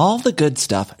 They've got all the good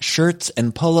stuff, shirts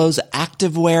and polos,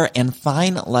 activewear and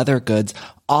fine leather goods,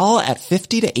 all at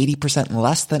 50 to 80%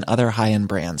 less than other high-end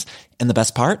brands. And the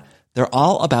best part? They're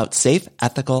all about safe,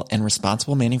 ethical, and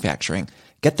responsible manufacturing.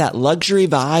 Get that luxury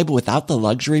vibe without the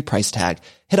luxury price tag.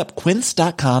 Hit up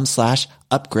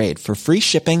quince.com/upgrade for free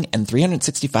shipping and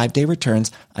 365-day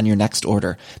returns on your next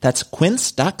order. That's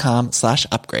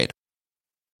quince.com/upgrade.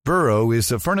 Burrow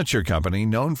is a furniture company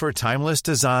known for timeless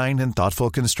design and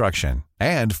thoughtful construction,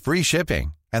 and free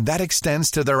shipping. And that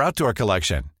extends to their outdoor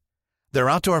collection. Their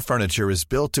outdoor furniture is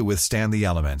built to withstand the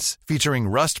elements, featuring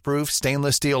rust-proof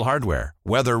stainless steel hardware,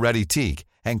 weather-ready teak,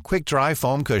 and quick-dry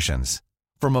foam cushions.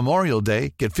 For Memorial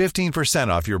Day, get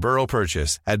 15% off your Burrow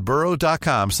purchase at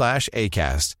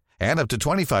burrow.com/acast, and up to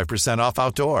 25% off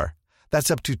outdoor.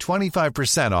 That's up to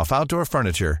 25% off outdoor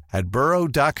furniture at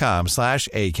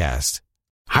burrow.com/acast.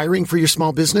 Hiring for your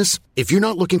small business? If you're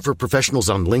not looking for professionals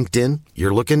on LinkedIn,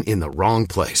 you're looking in the wrong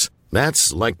place.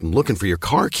 That's like looking for your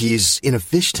car keys in a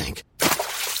fish tank.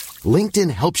 LinkedIn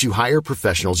helps you hire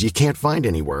professionals you can't find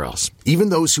anywhere else, even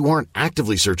those who aren't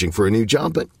actively searching for a new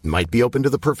job but might be open to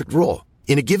the perfect role.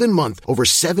 In a given month, over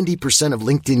 70% of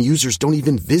LinkedIn users don't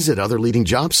even visit other leading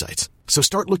job sites. So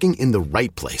start looking in the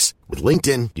right place. With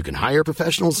LinkedIn, you can hire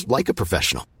professionals like a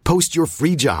professional. Post your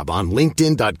free job on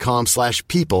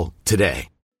linkedin.com/people today.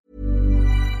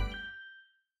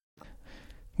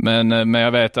 Men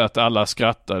jag vet att alla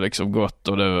skrattar liksom gott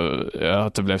och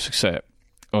att det blev succé.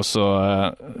 Och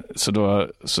så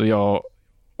jag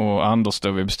och Anders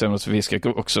då, vi bestämde oss att vi ska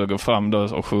också gå fram då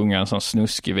och sjunga en sån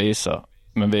snuskig visa.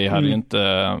 Men vi hade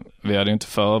inte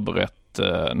förberett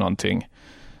någonting.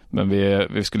 Men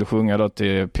vi skulle sjunga då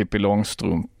till Pippi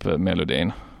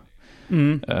Långstrump-melodin.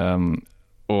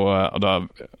 Och då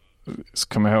så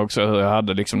kommer jag ihåg så hur jag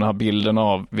hade liksom den här bilden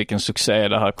av vilken succé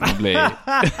det här kommer bli.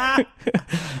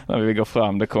 När vi går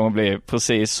fram, det kommer bli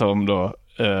precis som då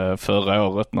förra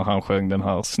året när han sjöng den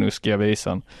här snuskiga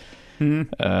visan.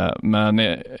 Men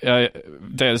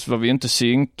dels var vi inte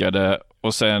synkade,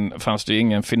 och sen fanns det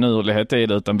ingen finurlighet i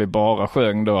det, utan vi bara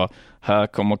sjöng då här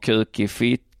kommer kuk i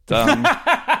fittan.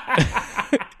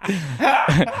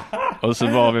 Och så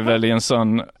var vi väl i en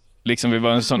sån liksom, vi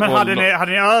var en sån. Men hade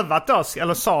ni övat oss?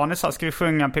 Eller sa ni så, ska vi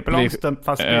sjunga Pippi Långstrump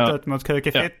fast byta ut mot kuk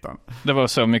i fittan? Det var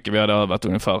så mycket vi hade övat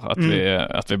ungefär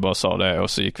att vi bara sa det, och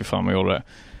så gick vi fram och gjorde det.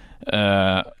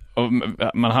 Och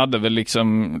man hade väl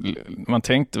liksom, man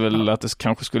tänkte väl att det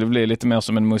kanske skulle bli lite mer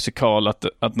som en musikal,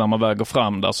 att när man väl går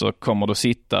fram där så kommer det att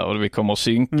sitta och vi kommer att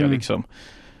synka liksom.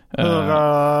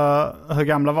 Hur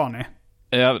gamla var ni?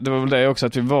 Ja, det var väl det också,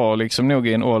 att vi var liksom nog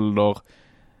i en ålder,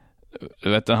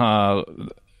 vet det här,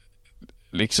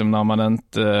 liksom när man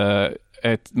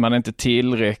är inte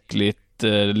tillräckligt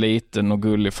liten och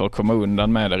gullig för att komma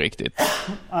undan med det riktigt.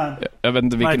 Jag vet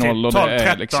inte vilken ålder det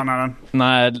är. 12-13 liksom. eller?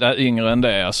 Nej, det är yngre än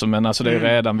det alltså, men alltså det är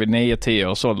redan vid 9-10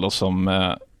 års ålder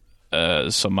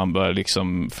som man börjar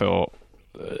liksom få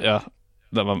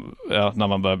när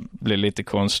man börjar bli lite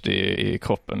konstig i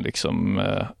kroppen liksom,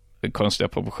 konstiga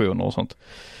proportioner och sånt.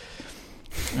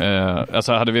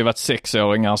 Alltså hade vi varit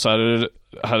 6-åringar så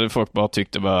hade folk bara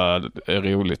tyckt det var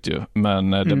roligt ju.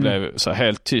 Men det blev så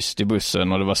helt tyst i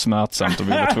bussen och det var smärtsamt och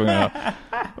vi var tvungna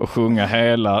att sjunga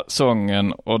hela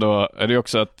sången. Och då är det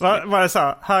också att... Var det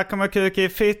så? Här kommer kuk i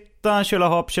fittan,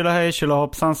 tjolahopp, tjolahej,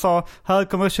 tjolahoppsan sa. Här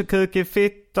kommer kuk i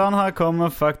fittan, här kommer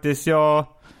faktiskt jag.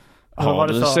 Har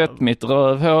du sett mitt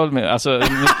rövhål? Alltså...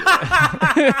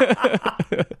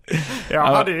 Jag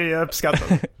hade ju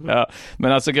uppskattat. Ja,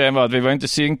 men alltså grejen var att vi var inte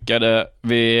synkade.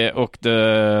 Vi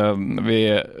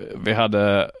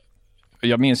hade...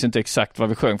 Jag minns inte exakt vad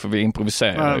vi sjöng för vi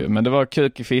improviserade ju. Men det var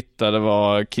kuk i fitta, det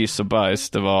var kiss och bajs,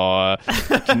 det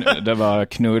var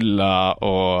knulla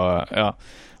och ja.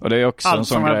 Och det är också allt en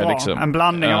sån som grej är bra. liksom. En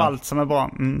blandning av allt som är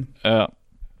bra. Ja.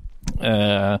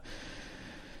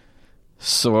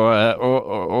 Så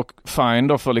och fine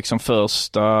då för liksom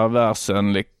första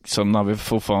versen liksom, när vi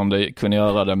fortfarande kunde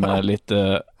göra det med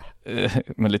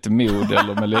lite mod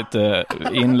eller med lite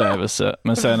inlevelse,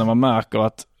 men sen när man märker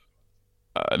att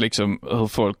liksom hur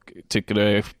folk tycker det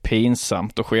är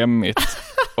pinsamt och skämmigt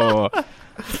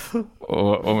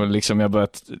och liksom jag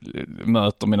börjat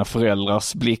möta mina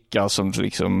föräldrars blickar som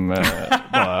liksom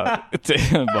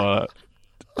bara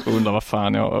undrar vad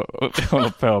fan jag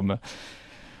håller på med.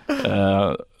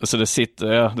 Så det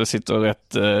sitter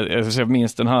rätt, jag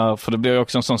minns den här, för det blir ju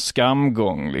också en sån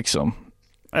skamgång liksom.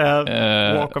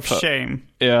 Walk of shame.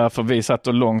 Ja, för vi satt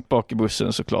då långt bak i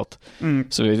bussen såklart.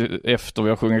 Så efter vi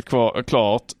har sjungit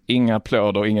klart, inga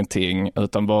applåder, ingenting,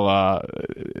 utan bara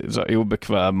så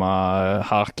obekväma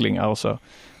harklingar och så.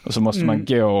 Och så måste man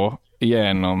gå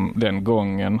igenom den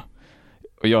gången.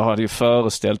 Och jag hade ju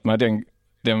föreställt mig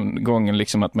den gången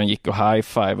liksom att man gick och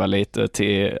high-fiva lite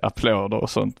till applåder och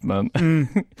sånt, men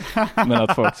men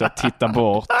att folk så tittar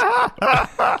bort.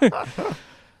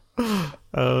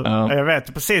 Jag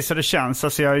vet precis hur det känns.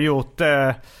 Alltså jag har gjort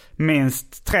det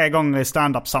minst 3 gånger i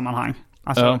stand-up-sammanhang.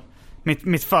 Alltså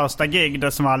mitt första gig,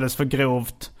 det som var alldeles för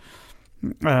grovt.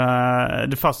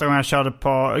 Det första gången jag körde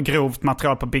på grovt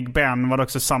material på Big Ben var det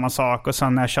också samma sak. Och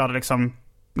sen när jag körde liksom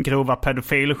grova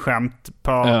pedofilskämt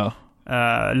på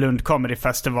Lund Comedy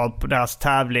Festival på deras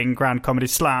tävling Grand Comedy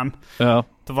Slam.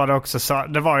 Då var det också så,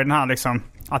 det var ju den här liksom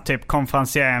att typ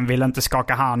konferencieren ville inte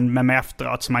skaka hand med mig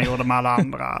efteråt som man gjorde med alla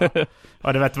andra.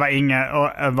 Och det vet var inget. Och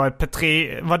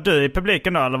var du i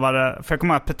publiken då eller var det, för jag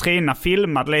kommer ihåg att Petrina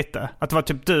filmade lite, att det var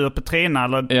typ du och Petrina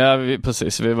eller? Ja,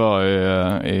 precis, vi var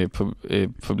i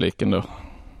publiken då.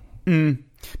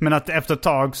 Men att efter ett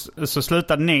tag så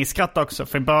slutade ni skratta också.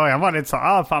 För i början var det lite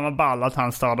så, fan vad ball att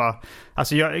han står där.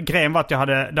 Alltså grejen var att jag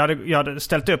hade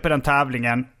ställt upp i den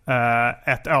tävlingen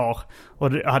 1 år.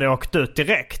 Och jag hade åkt ut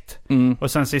direkt.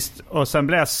 Och sen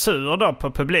blev jag sur då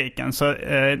på publiken. Så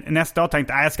nästa år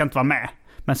tänkte jag ska inte vara med.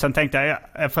 Men sen tänkte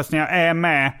jag, fast när jag är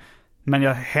med, men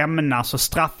jag hämnas och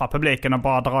straffar publiken och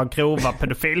bara drar grova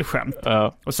pedofilskämt.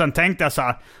 Och sen tänkte jag så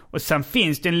här, och sen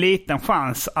finns det en liten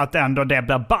chans att ändå det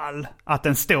blir ball. Att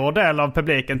en stor del av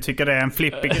publiken tycker det är en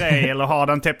flippig grej eller har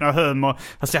den typen av humor.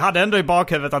 Alltså jag hade ändå i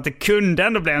bakhuvudet att det kunde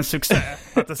ändå bli en succé.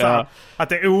 Att det, så här, att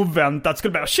det oväntat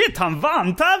skulle bli, shit, han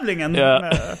vann tävlingen.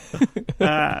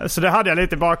 Så det hade jag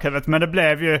lite i bakhuvudet, men det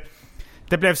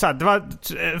blev så här, det var,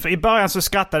 i början så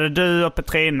skrattade du och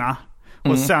Petrina.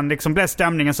 Och sen liksom blev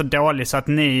stämningen så dålig så att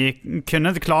ni kunde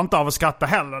inte klara inte av att skratta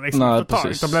heller liksom. Nej,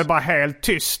 precis. Det blev bara helt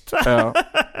tyst.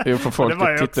 Jo, för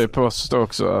folk tittar ju på oss då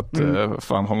också att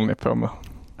fan håller ni på med.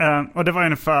 Och det var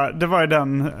ungefär, det var ju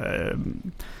den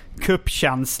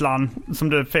kuppkänslan som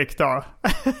du fick då.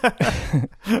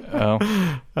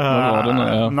 Vad var det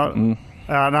nu?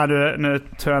 När nu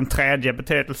tog en tredje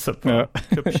betydelse på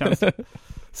kuppkänslan.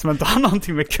 Som inte har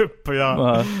någonting med kupp att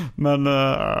göra. Men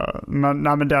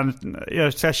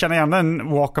jag känner igen en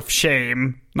walk of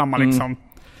shame när man liksom,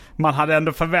 man hade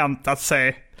ändå förväntat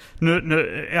sig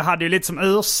jag hade ju lite som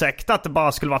ursäkt att det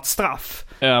bara skulle vara ett straff.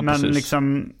 Men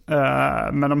liksom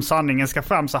men om sanningen ska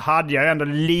fram så hade jag ändå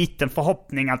en liten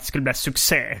förhoppning att det skulle bli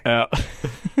succé. Ja,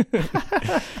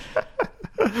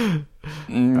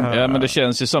 men det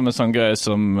känns ju som en sån grej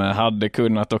som hade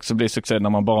kunnat också bli succé när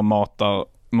man bara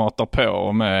matar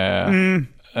på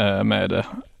med det.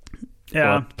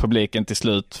 Och att publiken till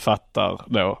slut fattar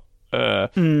då.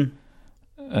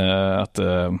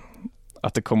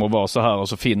 att det kommer att vara så här, och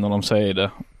så finner de sig i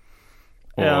det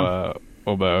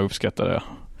och börjar uppskatta det.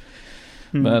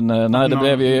 Men nej,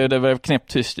 det blev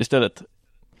knäppt tyst istället.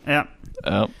 Ja.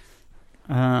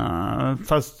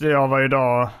 Fast jag var ju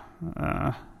då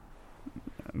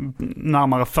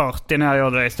närmare 40 när jag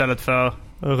gjorde det istället för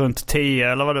runt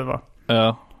 10 eller vad det var.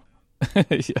 Ja.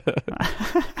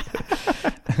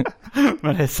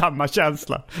 Men det är samma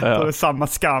känsla. Det är samma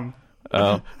skam.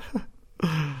 Ja.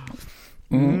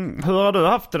 Hur har du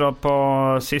haft det då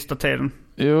på sista tiden?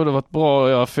 Jo, det har varit bra.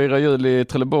 Jag firar jul i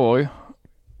Trelleborg.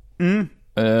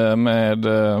 Med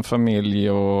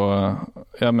familj och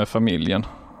med familjen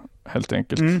helt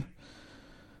enkelt.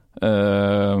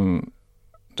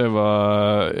 Det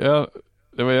var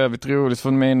jävligt roligt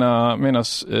för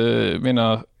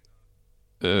mina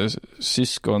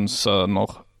syskonsöner.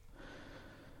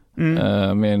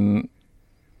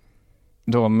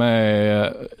 De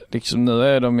är liksom, nu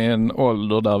är de i en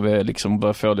ålder där vi liksom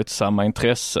börjar få lite samma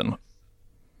intressen.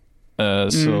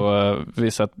 Så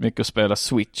vi satt mycket och spela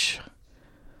Switch.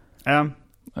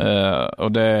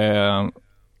 Och det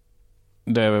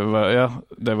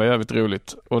var jävligt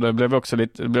roligt. Och det blev också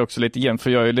lite jämnt, för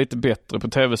jag är lite bättre på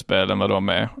tv-spel än vad de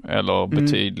är, eller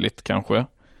betydligt kanske.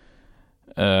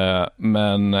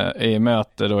 Men i och med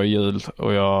att det då är jul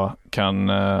och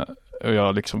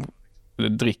jag liksom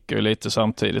dricker ju lite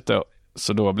samtidigt då,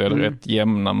 så då blir det rätt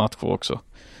jämna matcher också.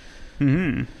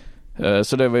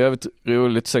 Så det var jävligt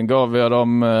roligt. Sen gav jag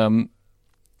dem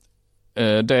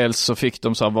dels så fick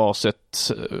de så här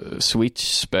varsitt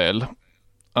Switch-spel.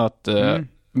 Att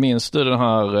minns du den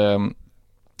här,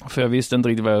 för jag visste inte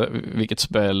riktigt vilket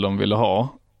spel de ville ha,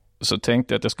 så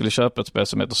tänkte jag att jag skulle köpa ett spel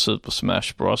som heter Super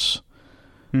Smash Bros.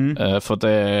 För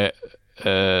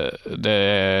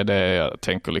det jag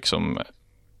tänker liksom,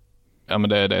 men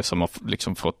det är det som har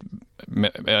liksom fått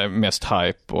mest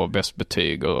hype och bäst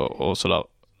betyg och sådär,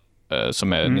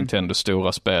 som är Nintendos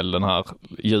stora spel den här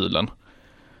julen.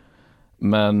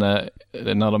 Men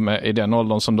när de är i den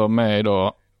åldern som de är i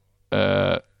då,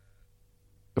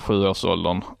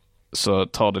 7-årsåldern, så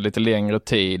tar det lite längre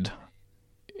tid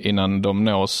innan de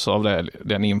nås av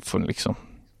den infon liksom.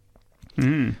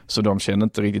 Så de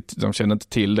känner inte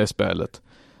till det spelet.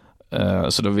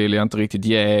 Så då vill jag inte riktigt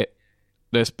ge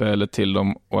det spelet till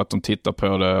dem, och att de tittar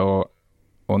på det och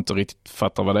inte riktigt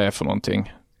fattar vad det är för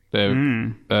någonting.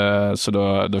 Så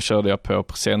då körde jag på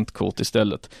presentkort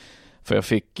istället. För jag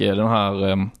fick den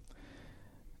här,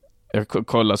 jag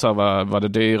kollade så här vad det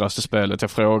dyraste spelet,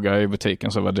 jag frågade i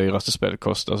butiken så vad det dyraste spelet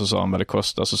kostar, så sa han vad det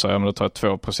kostar, så sa jag, men då tar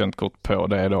jag 2% på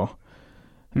det då.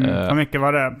 Hur mycket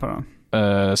var det på?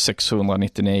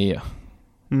 699.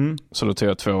 Så då tog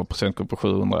jag 2% på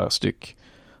 700 styck.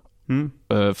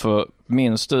 För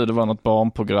minns du, det var något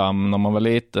barnprogram när man var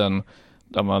liten,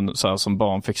 där man så här, som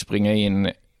barn fick springa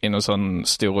in i någon sån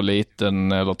stor och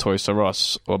liten eller Toys R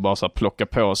Us och bara så här, plocka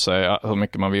på sig hur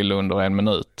mycket man ville under 1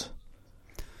 minut.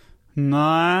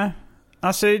 Nej,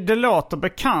 alltså det låter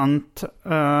bekant,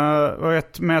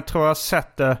 men jag tror jag har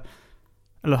sett det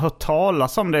eller hört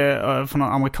talas om det från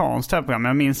någon amerikansk tv-program.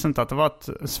 Jag minns inte att det var ett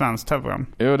svenskt tv-program.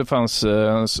 Jo, det fanns,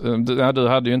 du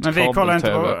hade ju inte kabel-tv.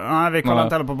 Vi kollade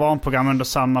inte heller på barnprogram under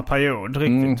samma period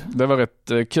riktigt. Det var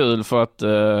rätt kul för att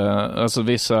alltså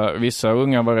vissa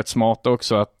unga var rätt smarta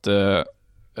också, att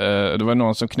det var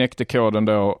någon som knäckte koden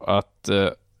då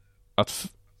att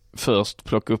först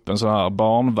plocka upp en sån här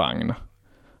barnvagn.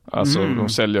 Alltså de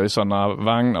säljer ju såna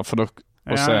vagnar för då,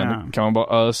 och sen kan man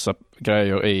bara ösa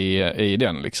grejer i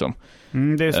den liksom.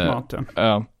 Det är smart.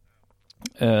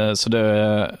 Så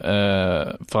det,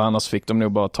 för annars fick de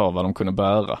nog bara ta vad de kunde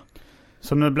bära.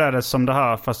 Så nu blev det som det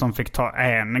här, fast de fick ta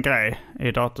en grej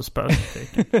i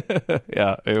datorspelsbutiken.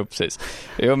 Ja, jo, precis.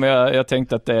 Jo, men jag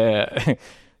tänkte att det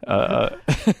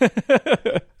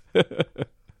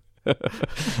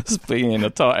spring in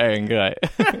och ta en grej.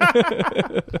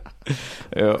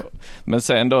 Jo. Men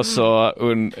sen då så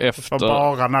efter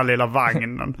bara den här lilla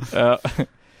vagnen.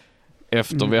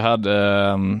 Efter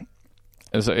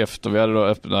vi hade då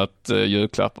öppnat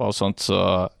julklappar och sånt,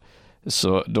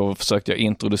 så då försökte jag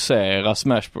introducera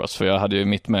Smash Bros, för jag hade ju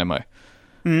mitt med mig.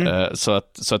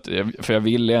 För jag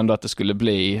ville ändå att det skulle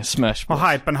bli Smash Bros. Och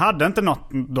hypen hade inte nått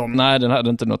dem. Nej, den hade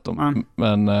inte nått dem.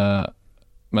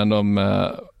 Men de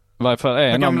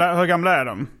hur gamla är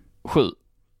de? 7.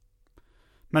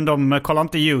 Men de kollar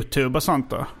inte YouTube och sånt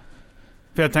då?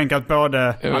 För jag tänker att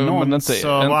både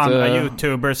annonser och andra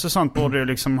YouTubers och sånt borde ju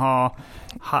liksom ha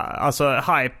alltså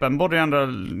hypen borde ju ändå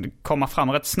komma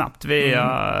fram rätt snabbt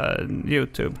via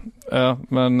YouTube. Ja,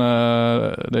 men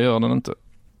det gör den inte.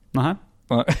 Nej.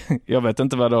 Jag vet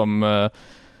inte vad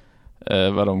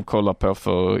vad de kollar på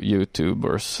för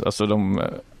YouTubers. Alltså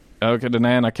den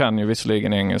ena kan ju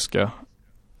visserligen engelska,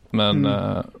 men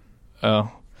ja.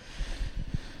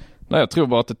 Nej, jag tror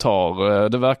bara att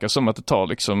det verkar som att det tar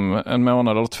liksom en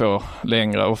månad eller 2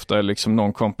 längre. Ofta är liksom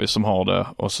någon kompis som har det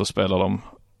och så spelar de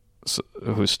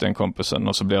hos den kompisen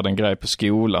och så blir det en grej på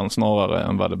skolan snarare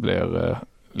än vad det blir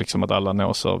liksom att alla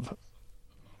nås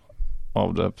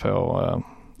av det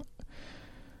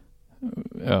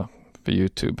på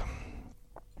YouTube.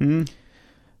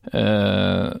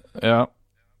 Ja.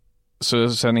 Så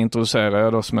sen introducerar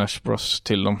jag då Smash Bros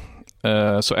till dem.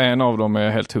 Så en av dem är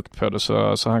helt hooked på det,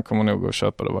 så han kommer nog att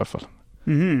köpa det i varje fall.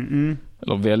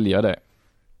 Eller välja det.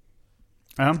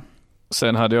 Ja.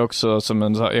 Sen hade jag också som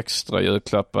en så här extra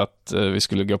julklapp att vi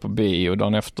skulle gå på bio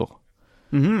dagen efter.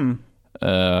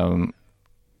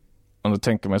 Om du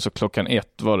tänker mig så 1:00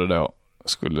 var det då.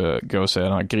 Skulle gå och se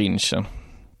den här Grinchen.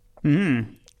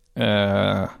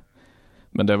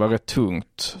 Men det var rätt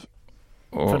tungt.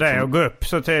 För det att gå upp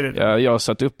så tidigt? Ja, jag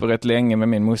satt uppe rätt länge med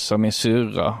min morsa och min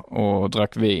syrra och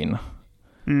drack vin.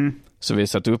 Så vi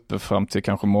satt uppe fram till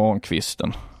kanske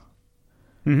morgonkvisten.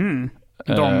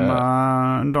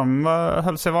 De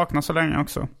höll sig vakna så länge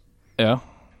också. Ja.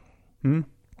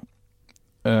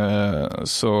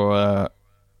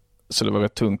 Så det var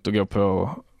rätt tungt att gå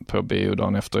på bio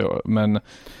dagen efter. Men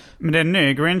det är en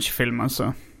ny Grinch-film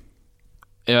alltså?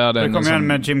 Ja, det kom igen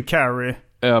med Jim Carrey.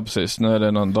 Ja, precis. Nu är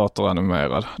det någon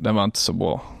datoranimerad. Den var inte så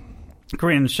bra.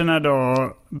 Grinchen är då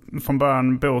från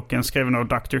början boken skriven av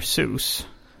Dr. Seuss.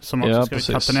 Som också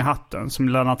skrev Katten i hatten. Som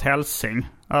Lennart Hellsing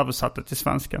översatte till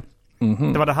svenska.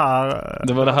 Det var det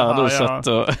här du satt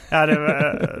och... Ja,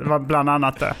 det var bland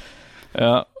annat det.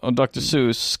 Ja, och Dr.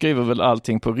 Seuss skriver väl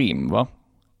allting på rim, va?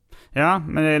 Ja,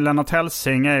 men Lennart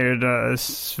Hellsing är ju det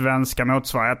svenska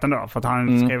motsvarigheten då. För att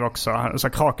han skriver också så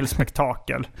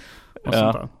Krakelspektakel och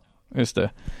sånt där. Just det.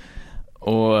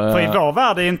 För i vår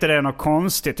värld är inte det något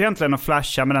konstigt egentligen att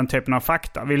flasha med den typen av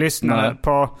fakta. Vi lyssnade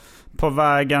på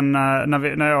vägen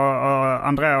när jag och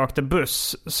Andrea åkte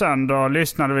buss sen, då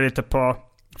lyssnade vi lite på,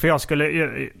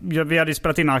 för vi hade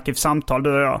spelat in arkivsamtal,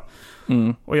 du och jag.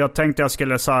 Och jag tänkte jag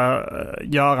skulle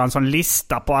göra en sån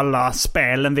lista på alla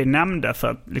spelen vi nämnde för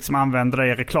att liksom använda det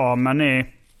i reklamen i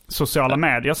sociala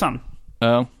medier sen.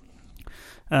 Ja.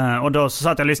 Och då så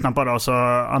satt jag och lyssnade på det, och så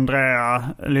Andrea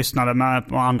lyssnade med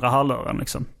på andra halvåren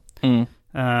liksom.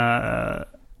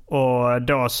 Och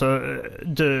då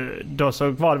så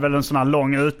var det väl en sån här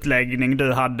lång utläggning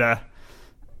du hade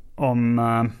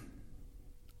om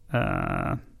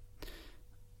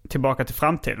Tillbaka till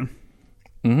framtiden.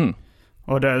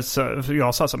 Och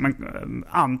jag sa så, men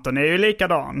Anton är ju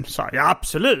likadan. Så ja,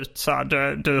 absolut. Så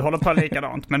du håller på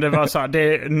likadant. Men det var så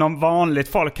här, någon vanligt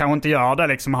folk kan inte göra det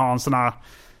liksom, ha en sån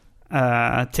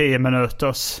här 10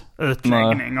 minuters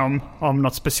utläggning om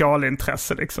något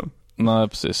specialintresse liksom. Nej,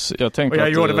 precis. Jag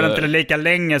gjorde väl inte det lika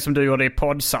länge som du gjorde i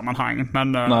poddsammanhang,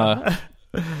 men nej.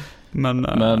 Men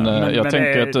jag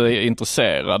tänker att du är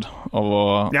intresserad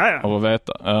av att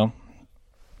veta. Ja.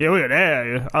 Jo, det är jag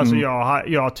ju. Alltså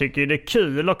jag tycker det är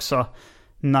kul också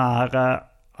när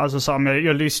alltså som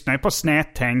jag lyssnar på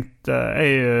Snedtänkt, är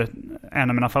ju en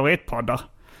av mina favoritpoddar.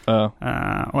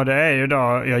 Och det är ju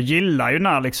då, jag gillar ju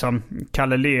när liksom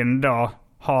Kalle Lind då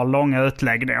har långa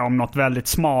utläggningar om något väldigt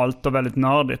smalt och väldigt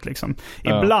nördigt liksom.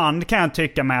 Ibland kan jag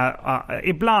tycka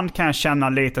ibland kan jag känna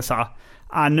lite så här,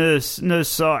 nu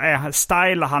så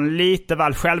stylar han lite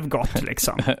väl självgott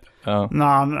liksom.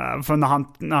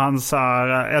 När han så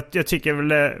här, jag tycker väl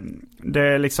det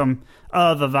är liksom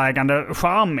övervägande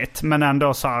charmigt, men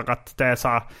ändå så här att det är så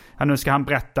här, nu ska han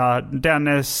berätta, den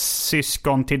är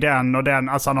syskon till den och den,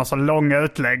 alltså han har så långa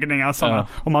utläggningar så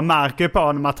och man märker på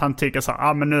honom att han tycker så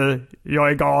här, men nu, jag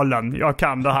är galen, jag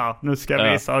kan det här, nu ska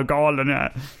jag visa hur galen jag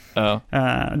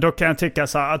är. Då kan jag tycka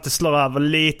så här, att det slår över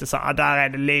lite så här, där är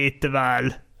det lite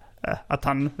väl att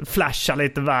han flashar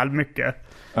lite väl mycket.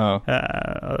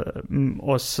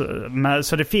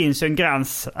 Så det finns ju en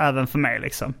gräns även för mig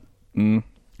liksom.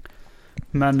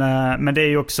 Men det är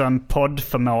ju också en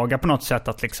poddförmåga på något sätt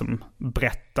att liksom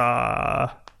berätta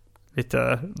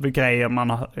lite grejer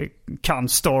man kan,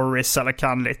 stories eller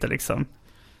kan lite liksom.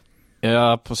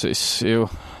 Ja, precis. Jo.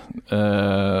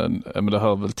 Men det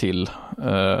hör väl till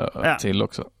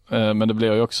också. Men det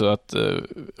blir ju också att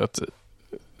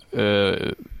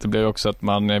det blir också att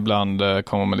man ibland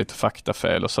kommer med lite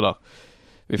faktafel och sådär.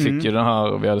 Vi fick ju den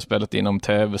här, vi hade spelat in om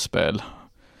tv-spel.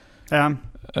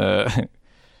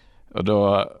 Och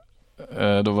då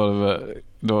var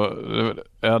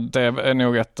det är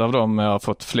nog ett av dem jag har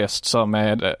fått flest så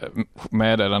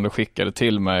meddelande skickade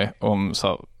till mig om så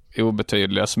här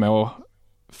obetydliga små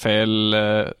fel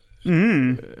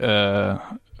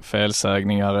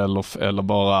felsägningar eller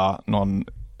bara någon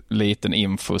liten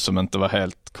info som inte var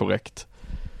helt korrekt.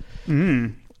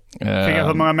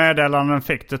 Hur många meddelanden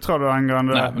fick du, tror du,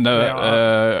 angående?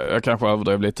 Jag kanske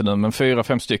överdrev lite nu, men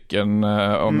 4-5 stycken.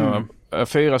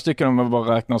 4 stycken om jag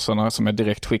bara räknar sådana som är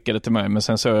direkt skickade till mig. Men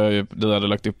sen så jag ju, du hade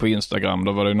lagt upp på Instagram,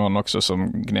 då var det ju någon också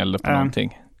som gnällde på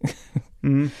någonting.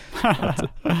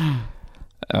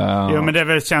 Jo, men det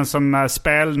väl känns som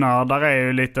spelnördar är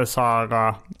ju lite så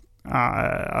här,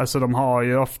 alltså de har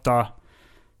ju ofta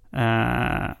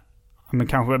men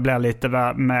kanske blir lite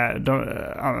med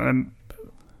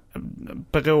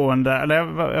beroende, eller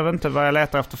jag vet inte vad jag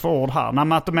letar efter för ord här,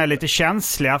 när att de är lite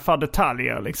känsliga för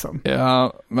detaljer liksom.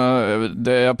 Ja, men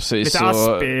det är precis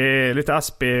lite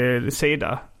aspig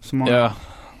sida som ja,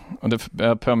 och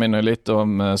det påminner lite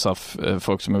om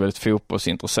folk som är väldigt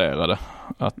fotbollsintresserade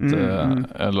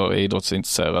eller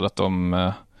idrottsintresserade,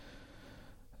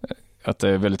 att det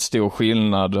är väldigt stor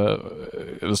skillnad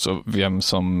alltså vem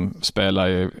som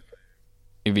spelar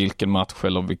i vilken match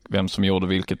eller vem som gjorde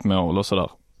vilket mål och sådär.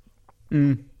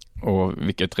 Och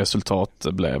vilket resultat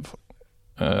det blev.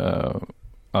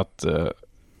 Att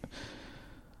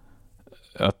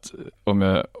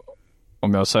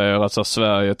om jag säger att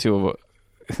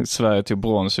Sverige tog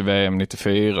brons i VM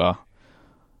 94,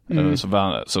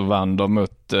 så vann de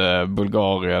mot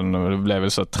Bulgarien och det blev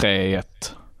väl så 3-1.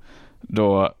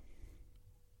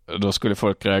 Då skulle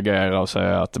folk reagera och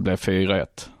säga att det blev 4-1.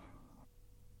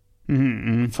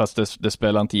 Fast det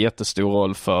spelar inte jättestor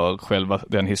roll för själva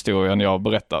den historien jag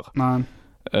berättar.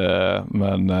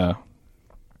 Men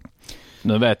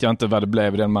nu vet jag inte vad det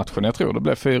blev i den matchen. Jag tror det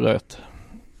blev 4-1.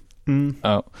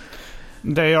 Ja.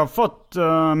 Det jag har fått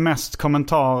mest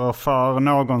kommentarer för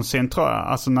någonsin, tror jag,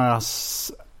 alltså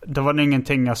det var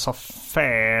ingenting jag sa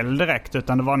fel direkt,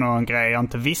 utan det var nog en grej jag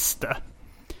inte visste.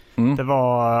 Det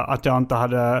var att jag inte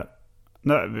hade,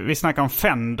 vi snackade om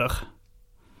Fender.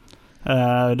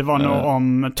 Det var nog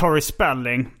om Tori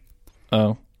Spelling.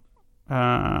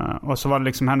 Och så var det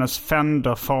liksom hennes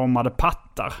Fender-formade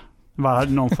pattar. Vad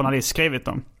hade någon journalist skrivit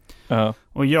om.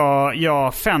 Och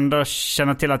jag Fender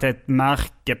känner till att det är ett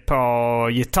märke på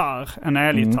gitarr. En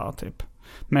elgitarr typ.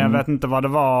 Men jag vet inte vad det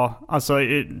var. Alltså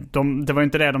det var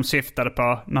inte det de syftade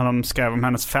på när de skrev om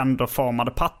hennes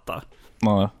Fender-formade pattar.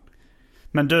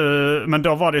 Men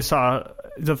då var det så här,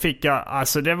 då fick jag,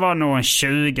 alltså det var nog en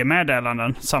 20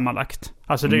 meddelanden sammanlagt.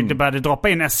 Alltså det började droppa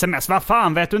in sms. Vad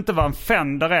fan, vet du inte vad en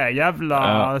Fender är?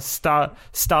 Jävla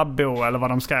stabbo eller vad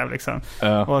de skrev liksom.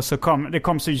 Och så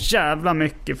kom så jävla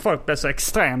mycket. Folk blev så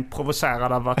extremt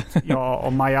provocerade av att jag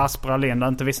och Maja Aspera Linda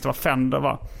inte visste vad Fender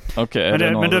var.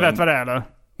 Men du vet vad det är, eller?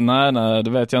 Nej,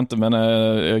 det vet jag inte. Men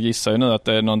jag gissar ju nu att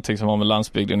det är någonting som har med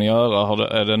landsbygden att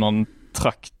göra. Är det någon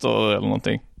traktor eller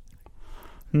någonting?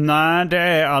 Nej, det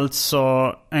är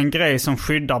alltså en grej som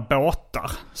skyddar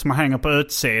båtar. Som man hänger på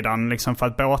utsidan liksom, för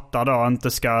att båtar då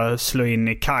inte ska slå in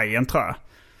i kajen, tror jag.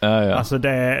 Ja. Alltså det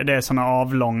är såna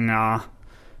avlånga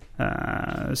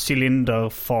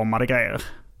cylinderformade grejer.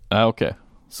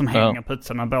 Som hänger på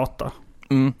utsidan av båtar.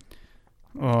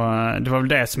 Och det var väl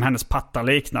det som hennes pattar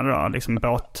liknade då. Liksom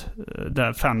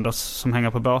det Fenders som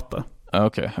hänger på båtar.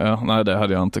 Nej, det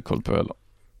hade jag inte koll på heller.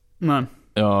 Nej.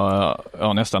 Jag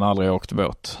har nästan aldrig åkt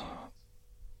båt.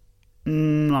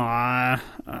 Nej.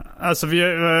 Alltså vi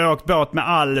har åkt båt med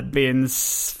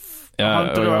Albins.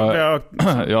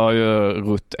 Jag har ju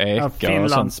rutt eka.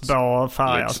 Finlandsbå,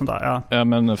 färja och sånt där. Ja,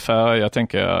 men färja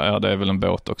tänker jag, det är väl en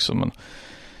båt också.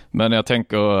 Men jag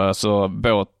tänker alltså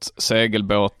båt,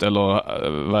 segelbåt eller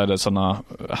vad är det, såna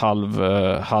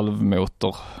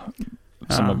halvmotor.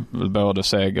 Som är väl både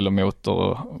segel och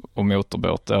motor och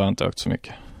motorbåt. Det har jag inte åkt så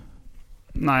mycket.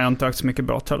 Nej, jag har inte åkt så mycket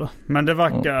båt heller. Men det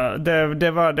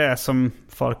var det som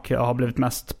folk har blivit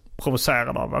mest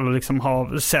provocerade av. Eller liksom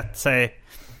har sett sig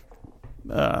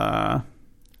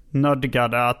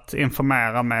nödgade att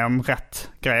informera mig om rätt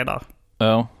grej där.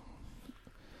 Ja,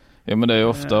 men det är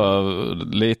ofta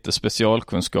lite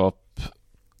specialkunskap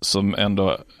som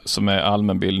är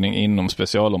allmänbildning inom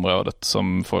specialområdet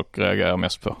som folk reagerar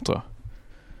mest på, tror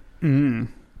jag.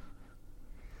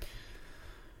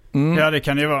 Ja, det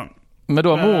kan ju vara. Med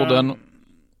de orden...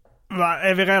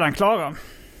 Är vi redan klara?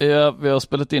 Ja, vi har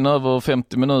spelat in över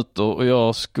 50 minuter och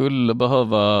jag skulle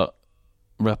behöva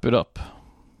wrap it up.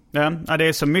 Ja, det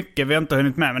är så mycket vi inte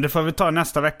hunnit med, men det får vi ta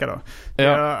nästa vecka då.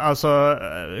 Ja. Alltså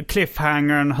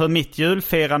cliffhangern, hur mitt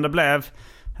julfirande blev.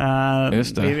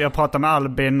 Just det. Jag pratade med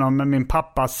Albin om min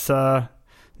pappas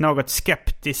något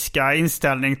skeptiska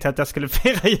inställning till att jag skulle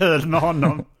fira jul med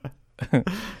honom.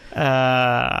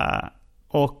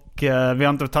 Och vi har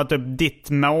inte tagit upp ditt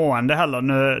mående heller.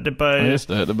 Nu, det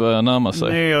börjar, det börjar närma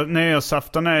sig.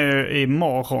 Nyårsafton är ju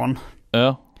imorgon.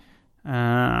 Ja.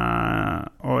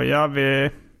 Och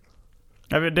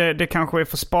det kanske vi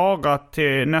får spara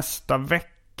till nästa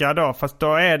vecka då. Fast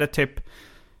då är det typ...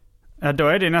 Då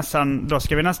är det nästan... Då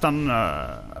ska vi nästan...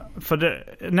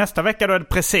 nästa vecka då är det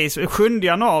precis... 7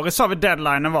 januari sa vi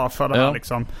deadline var för det här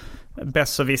liksom.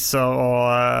 Besserwisser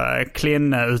och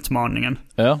Klinne-utmaningen.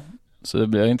 Ja, så det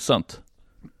blir intressant.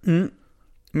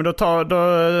 Men då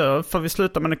får vi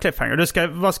sluta med en cliffhanger.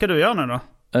 Vad ska du göra nu då?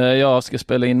 Jag ska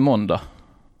spela in måndag.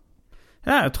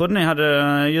 Ja, jag trodde ni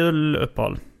hade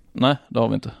juluppehåll. Nej, det har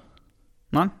vi inte.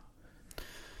 Nej.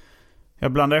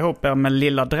 Jag blandar ihop er med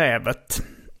Lilla Drevet.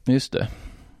 Just det.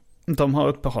 De har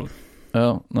uppehåll.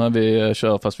 Ja, när vi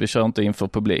kör, fast vi kör inte inför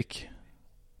publik.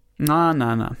 Nej.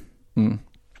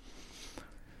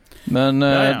 Men,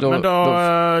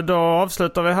 då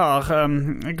avslutar vi här.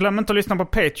 Glöm inte att lyssna på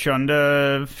Patreon.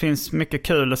 Det finns mycket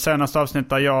kul. Senaste avsnitt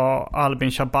där jag och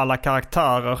Albin kör balla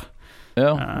karaktärer.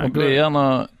 Ja, och bli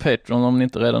gärna Patreon om ni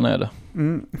inte redan är det.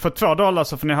 För $2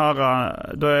 så får ni höra.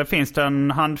 Då finns det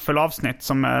en handfull avsnitt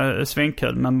som är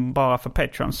svinkul, men bara för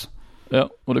Patrons. Ja,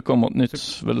 och det kommer ett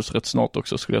nytt väldigt rätt snart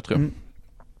också, skulle jag tro.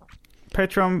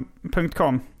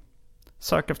 Patreon.com.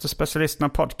 Sök efter specialisterna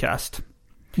podcast.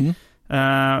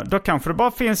 Då kanske det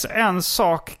bara finns en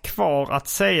sak kvar att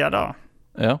säga då.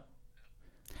 Ja.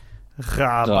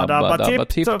 Rabba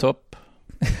tipp-topp.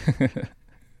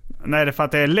 Nej, det är för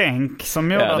att det är länk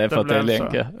som gör att det är för att det är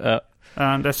länk, ja.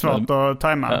 Det är svårt att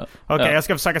tajma. Okej, jag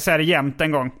ska försöka säga det jämnt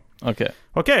en gång.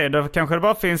 Okej, då kanske det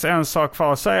bara finns en sak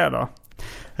kvar att säga då.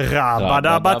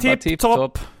 Rabba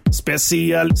tipp-topp.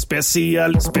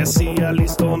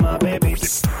 Specialistorna baby.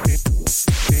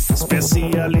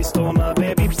 Specialistorna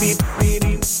baby.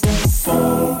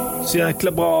 Så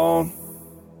jäkla bra.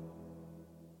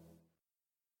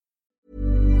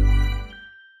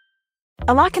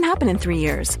 A lot can happen in 3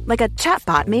 years, like a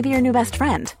chatbot may be your new best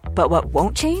friend. But what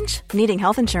won't change? Needing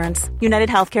health insurance. United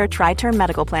Healthcare Tri-Term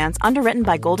Medical Plans, underwritten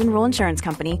by Golden Rule Insurance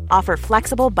Company, offer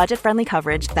flexible, budget-friendly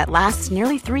coverage that lasts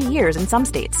nearly 3 years in some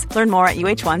states. Learn more at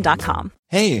uh1.com.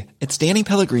 Hey, it's Danny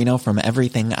Pellegrino from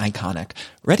Everything Iconic.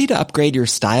 Ready to upgrade your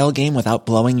style game without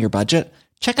blowing your budget?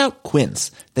 Check out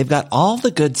Quince. They've got all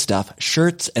the good stuff,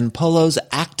 shirts and polos,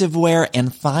 activewear,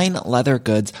 and fine leather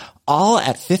goods, all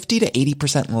at 50 to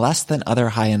 80% less than other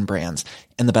high-end brands.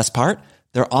 And the best part?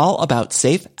 They're all about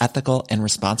safe, ethical, and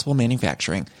responsible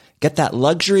manufacturing. Get that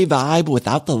luxury vibe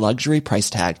without the luxury price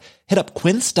tag. Hit up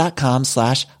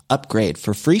quince.com/upgrade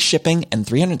for free shipping and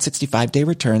 365-day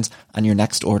returns on your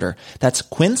next order. That's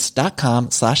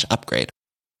quince.com/upgrade.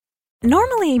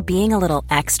 Normally, being a little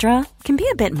extra can be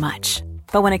a bit much.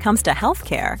 But when it comes to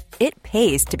healthcare, it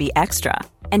pays to be extra.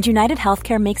 And United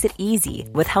Healthcare makes it easy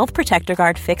with Health Protector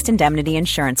Guard fixed indemnity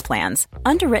insurance plans.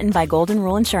 Underwritten by Golden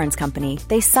Rule Insurance Company,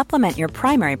 they supplement your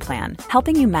primary plan,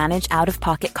 helping you manage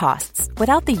out-of-pocket costs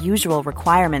without the usual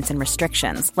requirements and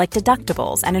restrictions like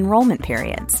deductibles and enrollment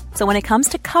periods. So when it comes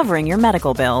to covering your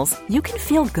medical bills, you can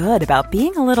feel good about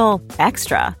being a little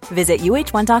extra. Visit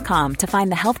uh1.com to find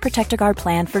the Health Protector Guard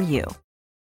plan for you.